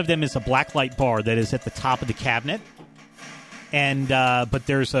 One of them is a black light bar that is at the top of the cabinet, and but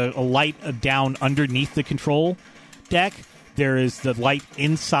there's a light down underneath the control deck. There is the light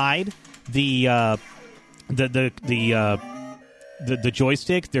inside the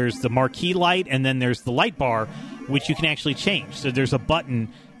joystick. There's the marquee light, and then there's the light bar, which you can actually change. So there's a button,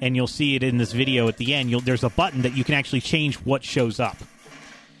 and you'll see it in this video at the end. There's a button that you can actually change what shows up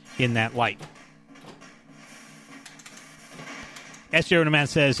in that light. SJ Man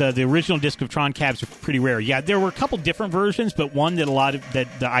says the original disc of Tron cabs are pretty rare. Yeah, there were a couple different versions, but one that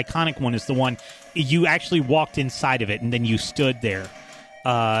the iconic one is the one you actually walked inside of it and then you stood there,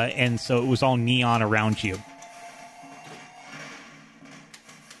 and so it was all neon around you.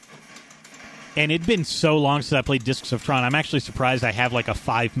 And it'd been so long since I played Discs of Tron. I'm actually surprised I have like a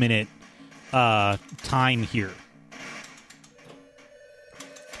 5-minute time here.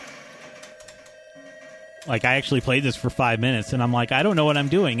 Like, I actually played this for 5 minutes, and I'm like, I don't know what I'm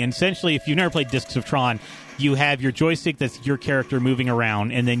doing. And essentially, if you've never played Discs of Tron, you have your joystick that's your character moving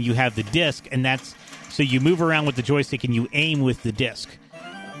around, and then you have the disc, and so you move around with the joystick and you aim with the disc.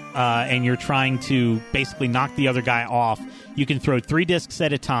 And you're trying to basically knock the other guy off. You can throw 3 discs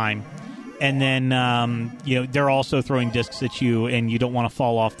at a time, and then they're also throwing discs at you, and you don't want to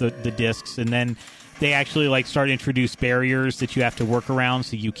fall off the discs. And then they actually start to introduce barriers that you have to work around,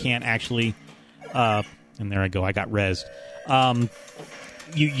 so you can't actually... and there I go. I got rezzed.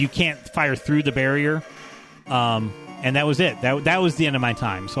 You can't fire through the barrier. And that was it. That was the end of my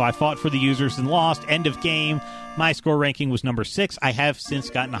time. So I fought for the users and lost. End of game. My score ranking was number 6. I have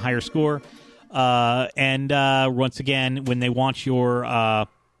since gotten a higher score. And once again, when they want your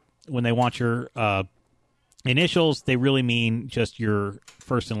initials, they really mean just your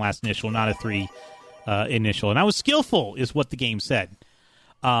first and last initial, not a 3 initial. And I was skillful, is what the game said.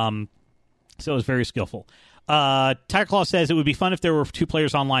 So it was very skillful. Tiger Claw says it would be fun if there were 2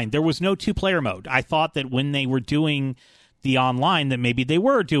 players online. There was no 2-player mode. I thought that when they were doing the online, that maybe they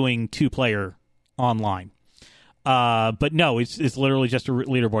were doing 2-player online. But no, it's literally just a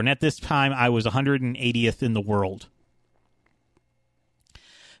leaderboard. And at this time, I was 180th in the world.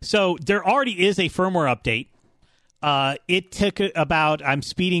 So there already is a firmware update. It took about, I'm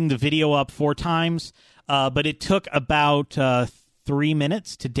speeding the video up 4 times, but it took about 3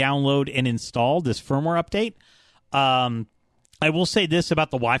 minutes to download and install this firmware update. I will say this about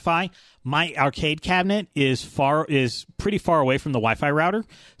the Wi-Fi. My arcade cabinet is pretty far away from the Wi-Fi router,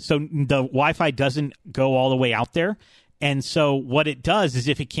 so the Wi-Fi doesn't go all the way out there. And so what it does is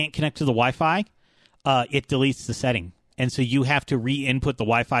if it can't connect to the Wi-Fi, it deletes the setting. And so you have to re-input the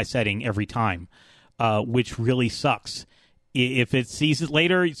Wi-Fi setting every time, which really sucks. If it sees it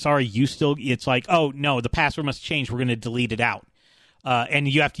later, sorry, it's like, oh, no, the password must change. We're going to delete it out. And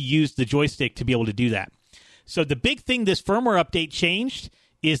you have to use the joystick to be able to do that. So the big thing this firmware update changed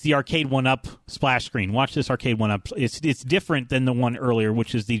is the Arcade1up splash screen. Watch this Arcade1up. It's different than the one earlier,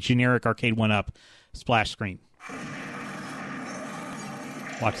 which is the generic Arcade1up splash screen.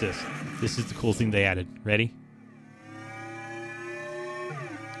 Watch this. This is the cool thing they added. Ready?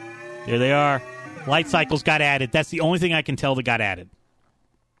 There they are. Light cycles got added. That's the only thing I can tell that got added.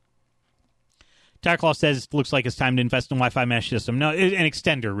 Tireclaw says it looks like it's time to invest in a Wi-Fi mesh system. No, an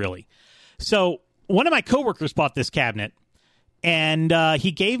extender, really. So one of my coworkers bought this cabinet, and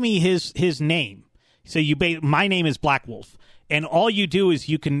he gave me his name. So my name is Black Wolf, and all you do is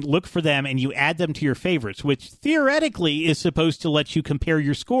you can look for them and you add them to your favorites, which theoretically is supposed to let you compare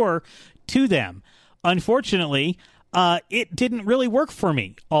your score to them. Unfortunately, it didn't really work for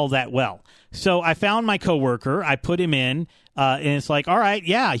me all that well. So I found my coworker, I put him in, and it's like, all right,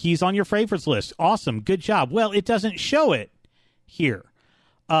 yeah, he's on your favorites list. Awesome, good job. Well, it doesn't show it here.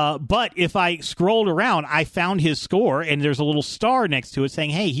 But if I scrolled around, I found his score, and there's a little star next to it saying,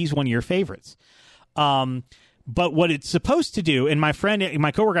 hey, he's one of your favorites. But But what it's supposed to do, and my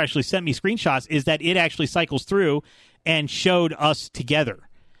coworker actually sent me screenshots, is that it actually cycles through and showed us together.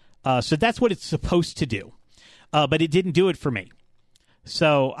 So that's what it's supposed to do. But it didn't do it for me.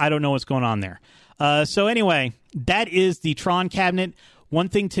 So I don't know what's going on there. So anyway, that is the Tron cabinet. One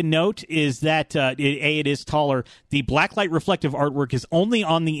thing to note is that, it is taller. The blacklight reflective artwork is only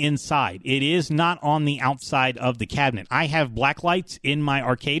on the inside. It is not on the outside of the cabinet. I have blacklights in my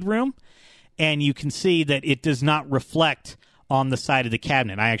arcade room, and you can see that it does not reflect on the side of the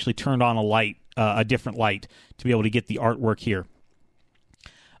cabinet. I actually turned on a light, a different light, to be able to get the artwork here.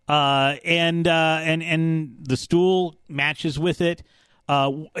 And the stool matches with it.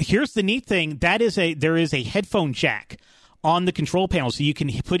 Here's the neat thing. There is a headphone jack on the control panel, so you can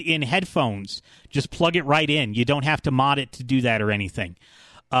put in headphones. Just plug it right in. You don't have to mod it to do that or anything.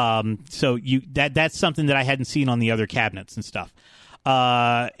 So that's something that I hadn't seen on the other cabinets and stuff.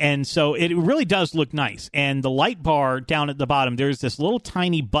 And so it really does look nice. And the light bar down at the bottom, there's this little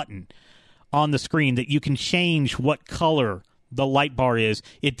tiny button on the screen that you can change what color the light bar is.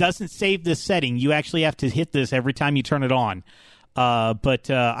 It doesn't save this setting. You actually have to hit this every time you turn it on.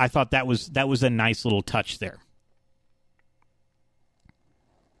 But I thought that was a nice little touch there.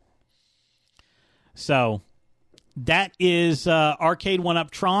 So that is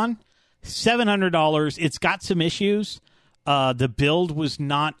Arcade1up Tron, $700. It's got some issues. The build was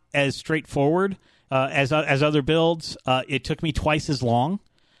not as straightforward as other builds. It took me twice as long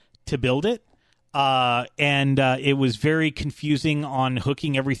to build it. And it was very confusing on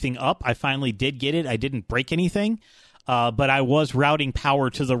hooking everything up. I finally did get it. I didn't break anything, but I was routing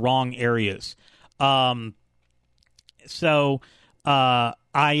power to the wrong areas. So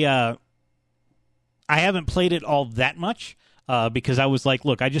I haven't played it all that much because I was like,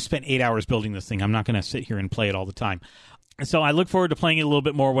 look, I just spent 8 hours building this thing. I'm not going to sit here and play it all the time. So I look forward to playing it a little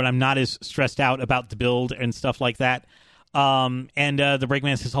bit more when I'm not as stressed out about the build and stuff like that. And the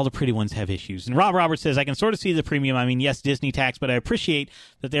Breakman says all the pretty ones have issues. And Rob Roberts says, I can sort of see the premium. I mean, yes, Disney tax, but I appreciate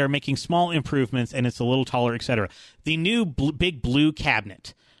that they are making small improvements and it's a little taller, etc. The new big blue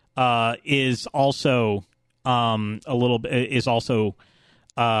cabinet is also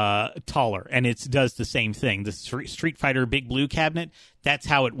taller, and it does the same thing. The Street Fighter Big Blue cabinet, that's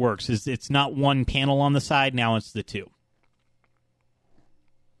how it works. It's not one panel on the side, now it's the two.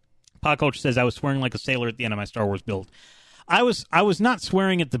 Pop Culture says, I was swearing like a sailor at the end of my Star Wars build. I was not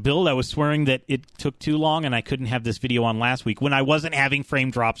swearing at the build. I was swearing that it took too long and I couldn't have this video on last week when I wasn't having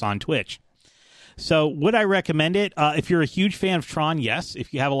frame drops on Twitch. So would I recommend it? If you're a huge fan of Tron, yes.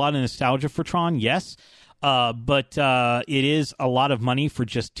 If you have a lot of nostalgia for Tron, yes. But it is a lot of money for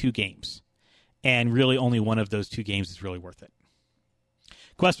just 2 games. And really only one of those 2 games is really worth it.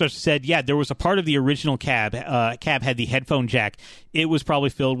 Questbuster said, yeah, there was a part of the original cab. Cab had the headphone jack. It was probably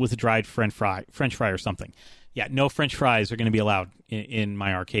filled with a dried French fry or something. Yeah, no French fries are going to be allowed in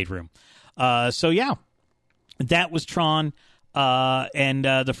my arcade room. So, yeah, that was Tron. And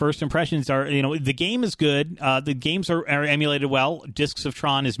the first impressions are, the game is good. The games are emulated well. Discs of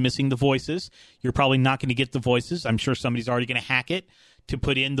Tron is missing the voices. You're probably not going to get the voices. I'm sure somebody's already going to hack it to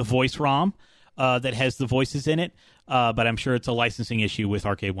put in the voice ROM that has the voices in it. But I'm sure it's a licensing issue with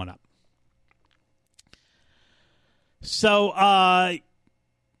Arcade1up. So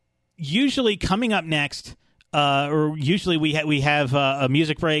usually coming up next, usually we have a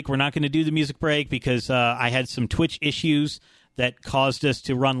music break. We're not going to do the music break because I had some Twitch issues that caused us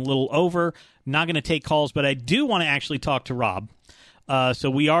to run a little over. Not going to take calls, but I do want to actually talk to Rob. So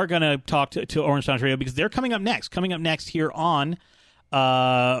we are going to talk to Orange Sound Radio because they're coming up next. Coming up next here on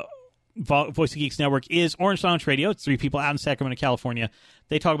Voice of Geeks Network is Orange Lounge Radio. It's 3 people out in Sacramento, California.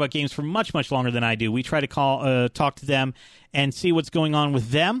 They talk about games for much, much longer than I do. We try to talk to them and see what's going on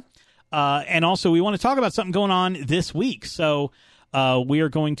with them. And also, we want to talk about something going on this week. So we are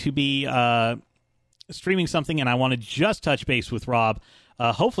going to be streaming something, and I want to just touch base with Rob.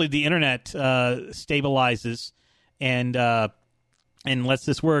 Hopefully, the internet stabilizes and lets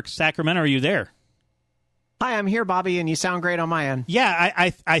this work. Sacramento, are you there? Hi, I'm here, Bobby, and you sound great on my end. Yeah,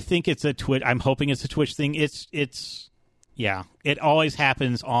 I think it's a Twitch. I'm hoping it's a Twitch thing. Yeah, it always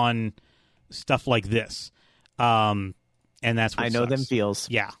happens on stuff like this, and that's what I know sucks. them feels.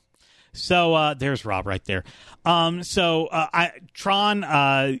 Yeah. So there's Rob right there. Tron,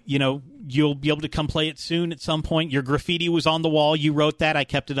 you'll be able to come play it soon at some point. Your graffiti was on the wall. You wrote that. I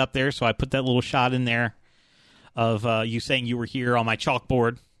kept it up there, so I put that little shot in there of you saying you were here on my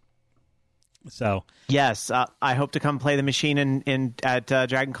chalkboard. So yes, I hope to come play the machine at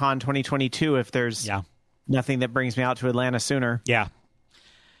Dragon Con 2022 if there's nothing that brings me out to Atlanta sooner. Yeah.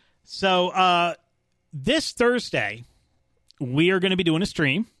 So this Thursday, we are going to be doing a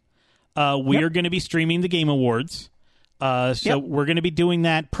stream. We are going to be streaming the Game Awards. We're going to be doing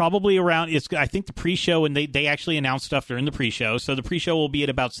that probably around, I think the pre-show, and they actually announced stuff during the pre-show. So the pre-show will be at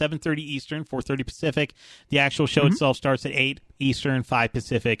about 7:30 Eastern, 4:30 Pacific. The actual show itself starts at 8 Eastern, 5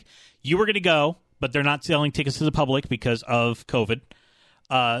 Pacific. You were going to go, but they're not selling tickets to the public because of COVID.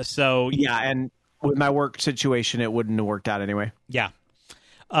 And with my work situation, it wouldn't have worked out anyway. Yeah.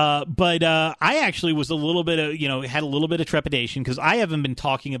 But I actually was a little bit of, had a little bit of trepidation because I haven't been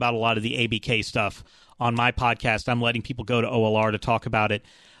talking about a lot of the ABK stuff on my podcast. I'm letting people go to OLR to talk about it.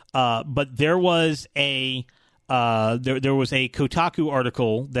 But there was a Kotaku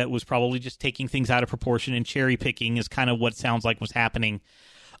article that was probably just taking things out of proportion and cherry picking is kind of what sounds like was happening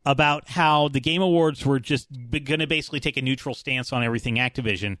about how the Game Awards were just going to basically take a neutral stance on everything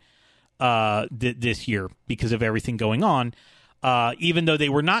Activision this year because of everything going on. Even though they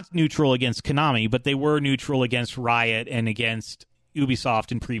were not neutral against Konami, but they were neutral against Riot and against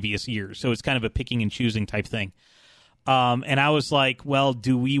Ubisoft in previous years. So it's kind of a picking and choosing type thing. And I was like, well,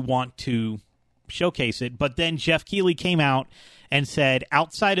 do we want to showcase it? But then Jeff Keighley came out and said,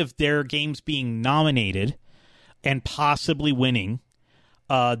 outside of their games being nominated and possibly winning,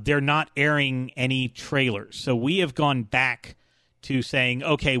 they're not airing any trailers. So we have gone back to saying,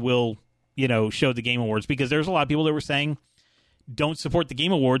 okay, we'll, show the Game Awards, because there's a lot of people that were saying, don't support the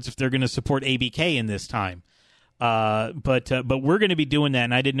Game Awards if they're going to support ABK in this time. But we're going to be doing that,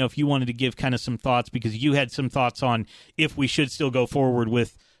 and I didn't know if you wanted to give kind of some thoughts, because you had some thoughts on if we should still go forward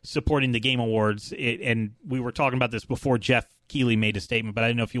with supporting the Game Awards. And we were talking about this before Jeff Keighley made a statement, but I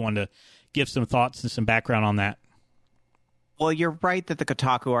didn't know if you wanted to give some thoughts and some background on that. Well, you're right that the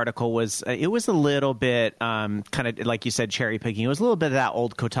Kotaku article was a little bit kind of like you said, cherry picking. It was a little bit of that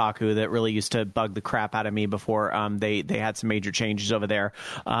old Kotaku that really used to bug the crap out of me before they had some major changes over there,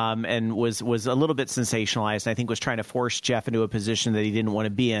 and was a little bit sensationalized. And I think was trying to force Jeff into a position that he didn't want to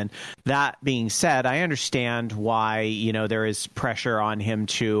be in. That being said, I understand why there is pressure on him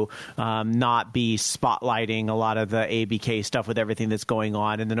to not be spotlighting a lot of the ABK stuff with everything that's going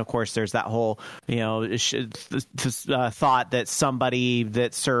on. And then of course there's that whole thought that somebody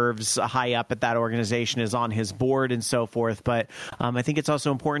that serves high up at that organization is on his board and so forth. But I think it's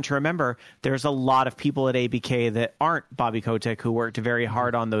also important to remember there's a lot of people at ABK that aren't Bobby Kotick who worked very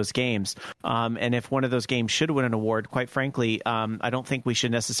hard on those games. And if one of those games should win an award, quite frankly, I don't think we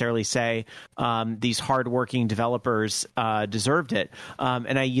should necessarily say these hardworking developers deserved it.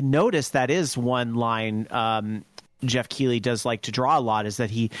 And you notice that is one line Jeff Keighley does like to draw a lot, is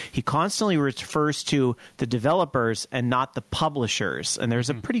that he constantly refers to the developers and not the publishers. And there's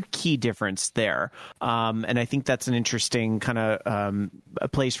a pretty key difference there. And I think that's an interesting kind of a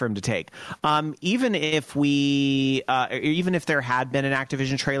place for him to take. Even if there had been an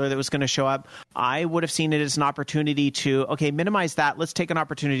Activision trailer that was going to show up, I would have seen it as an opportunity to, minimize that. Let's take an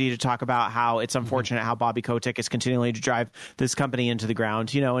opportunity to talk about how it's unfortunate how Bobby Kotick is continuing to drive this company into the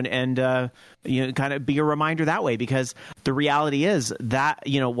ground, and kind of be a reminder that way, because the reality is that,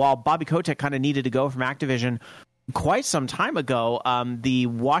 while Bobby Kotick kind of needed to go from Activision quite some time ago, the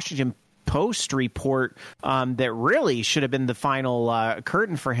Washington Post report that really should have been the final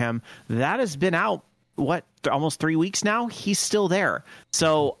curtain for him, that has been out, almost 3 weeks now. He's still there.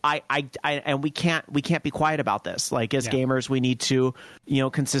 So and we can't be quiet about this. Like, as gamers, we need to,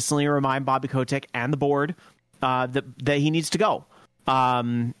 consistently remind Bobby Kotick and the board that he needs to go.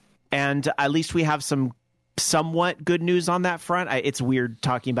 And at least we have some somewhat good news on that front. It's weird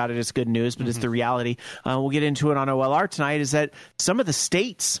talking about it as good news, but it's the reality. We'll get into it on OLR tonight, is that some of the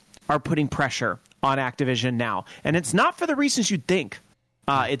states are putting pressure on Activision now. And it's not for the reasons you'd think.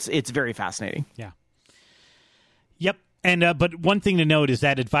 It's very fascinating. Yeah. Yep. And but one thing to note is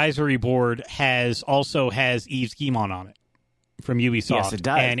that advisory board has Yves Guillemot on it from Ubisoft. Yes, it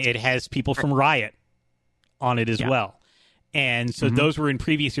does. And it has people from Riot on it as well. And so those were in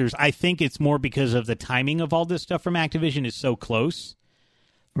previous years. I think it's more because of the timing of all this stuff from Activision is so close.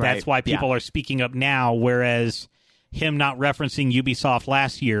 Right. That's why people are speaking up now, whereas him not referencing Ubisoft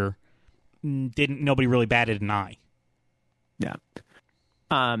last year, nobody really batted an eye. Yeah.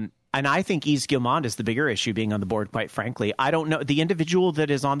 And I think Yves Guillemot is the bigger issue being on the board, quite frankly. I don't know. The individual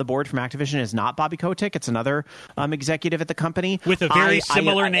that is on the board from Activision is not Bobby Kotick. It's another executive at the company. With a very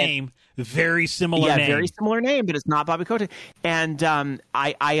similar name. Very similar name. Yeah, very similar name, but it's not Bobby Kotick. And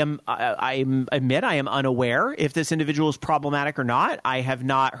I admit I am unaware if this individual is problematic or not. I have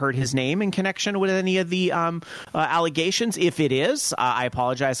not heard his name in connection with any of the allegations. If it is, I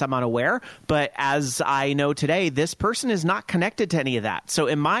apologize, I'm unaware. But as I know today, this person is not connected to any of that. So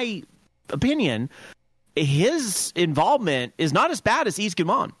in my opinion, his involvement is not as bad as Yves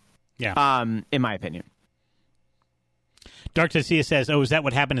Guillemot. Yeah. In my opinion. Dark Tessia says, "Oh, is that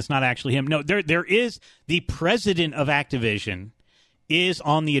what happened? It's not actually him." No, there is the president of Activision is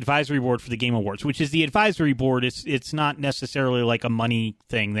on the advisory board for the Game Awards, which is the advisory board. It's not necessarily like a money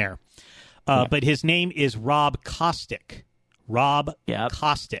thing there, but his name is Rob Kotick. Rob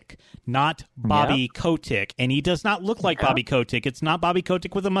Kotick, not Bobby Kotick, and he does not look like Bobby Kotick. It's not Bobby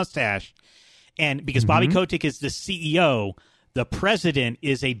Kotick with a mustache, and because Bobby Kotick is the CEO, the president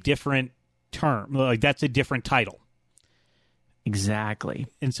is a different term. Like that's a different title. Exactly.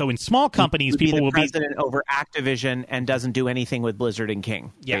 And so in small companies, people will be president over Activision and doesn't do anything with Blizzard and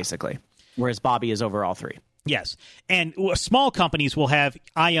King, basically. Whereas Bobby is over all three. Yes. And small companies will have,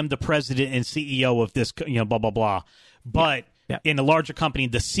 I am the president and CEO of this, blah, blah, blah. But in a larger company,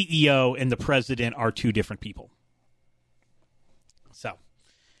 the CEO and the president are two different people. So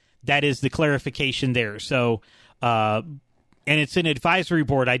that is the clarification there. So, and it's an advisory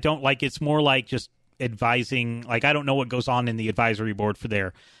board. I don't like, it's more like just advising, like I don't know what goes on in the advisory board for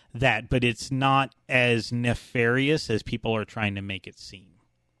but it's not as nefarious as people are trying to make it seem.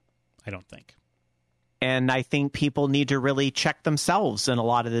 I don't think. And I think people need to really check themselves in a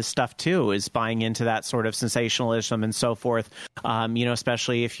lot of this stuff, too, is buying into that sort of sensationalism and so forth,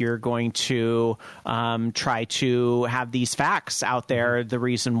 especially if you're going to try to have these facts out there. The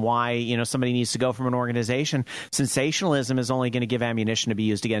reason why, somebody needs to go from an organization. Sensationalism is only going to give ammunition to be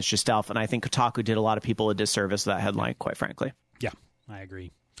used against yourself. And I think Kotaku did a lot of people a disservice with that headline, quite frankly. Yeah, I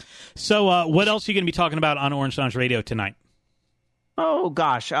agree. So what else are you going to be talking about on Orange Lounge Radio tonight? Oh,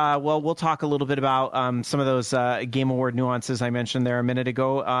 gosh. Well, we'll talk a little bit about some of those Game Award nuances I mentioned there a minute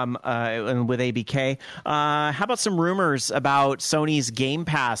ago with ABK. How about some rumors about Sony's Game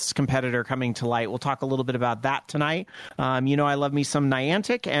Pass competitor coming to light? We'll talk a little bit about that tonight. I love me some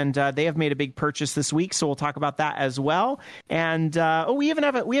Niantic, and they have made a big purchase this week, so we'll talk about that as well. And we even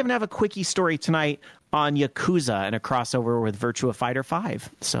have a quickie story tonight on Yakuza and a crossover with Virtua Fighter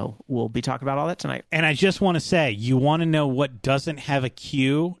 5. So we'll be talking about all that tonight. And I just want to say, you want to know what doesn't have a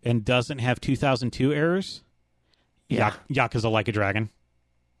Q and doesn't have 2002 errors? Yeah. Yakuza Like a Dragon.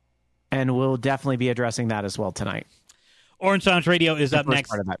 And we'll definitely be addressing that as well tonight. Orange Lounge Radio is up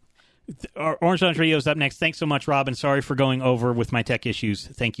next. Orange Lounge Radio is up next. Thanks so much, Rob, and sorry for going over with my tech issues.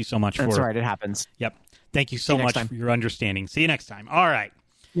 Thank you so much for it. That's all right. It happens. Yep. Thank you so much for your understanding. See you next time. All right.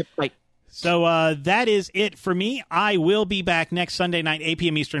 Yep. Bye. So that is it for me. I will be back next Sunday night, 8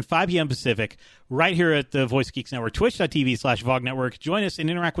 p.m. Eastern, 5 p.m. Pacific, right here at the Voice Geeks Network, twitch.tv/VOG Network. Join us and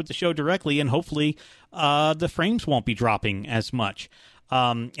interact with the show directly, and hopefully the frames won't be dropping as much.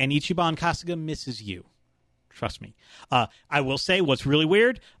 And Ichiban Kasuga misses you. Trust me. I will say what's really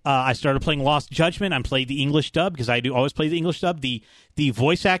weird. I started playing Lost Judgment. I played the English dub because I do always play the English dub. The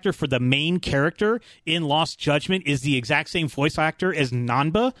voice actor for the main character in Lost Judgment is the exact same voice actor as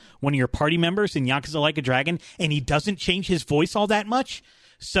Nanba, one of your party members in Yakuza Like a Dragon, and he doesn't change his voice all that much.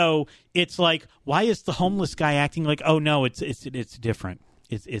 So it's like, why is the homeless guy acting like, oh no, it's different.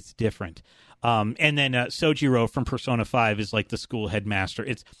 It's different. And then Sojiro from Persona 5 is like the school headmaster.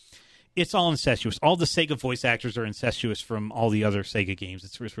 It's all incestuous. All the Sega voice actors are incestuous from all the other Sega games.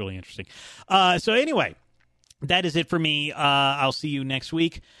 It's really interesting. So anyway, that is it for me. I'll see you next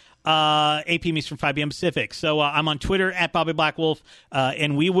week. 8 p.m. Eastern, 5 p.m. Pacific. So I'm on Twitter at Bobby Blackwolf,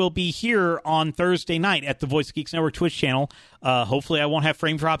 and we will be here on Thursday night at the Voice Geeks Network Twitch channel. Hopefully I won't have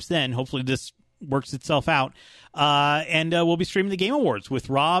frame drops then. Hopefully this works itself out. And we'll be streaming the Game Awards with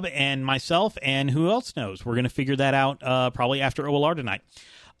Rob and myself, and who else knows? We're going to figure that out probably after OLR tonight.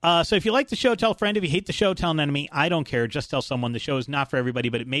 So if you like the show, tell a friend. If you hate the show, tell an enemy. I don't care. Just tell someone. The show is not for everybody,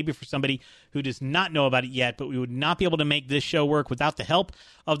 but it may be for somebody who does not know about it yet. But we would not be able to make this show work without the help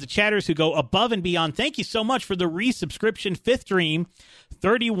of the chatters who go above and beyond. Thank you so much for the resubscription. Fifth Dream,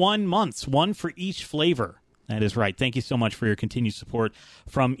 31 months, one for each flavor. That is right. Thank you so much for your continued support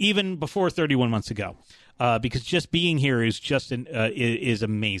from even before 31 months ago. Because just being here is just is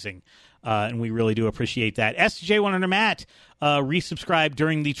amazing. And we really do appreciate that. SJ100 Matt resubscribed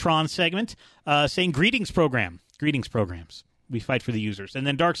during the Tron segment, saying greetings program. Greetings programs. We fight for the users. And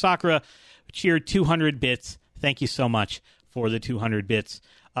then Dark Sakura cheered 200 bits. Thank you so much for the 200 bits.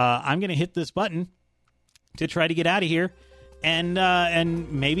 I'm going to hit this button to try to get out of here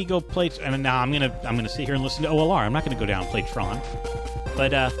and maybe go play. And now I'm gonna sit here and listen to OLR. I'm not going to go down and play Tron.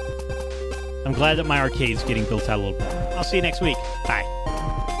 But I'm glad that my arcade's getting built out a little more. I'll see you next week. Bye.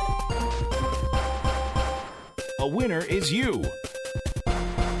 A winner is you.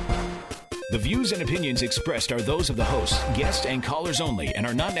 The views and opinions expressed are those of the host, guests, and callers only, and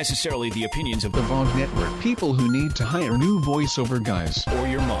are not necessarily the opinions of the VOG Network. People who need to hire new voiceover guys. Or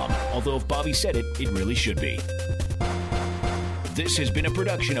your mom. Although if Bobby said it, it really should be. This has been a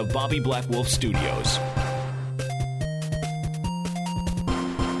production of Bobby Blackwolf Studios.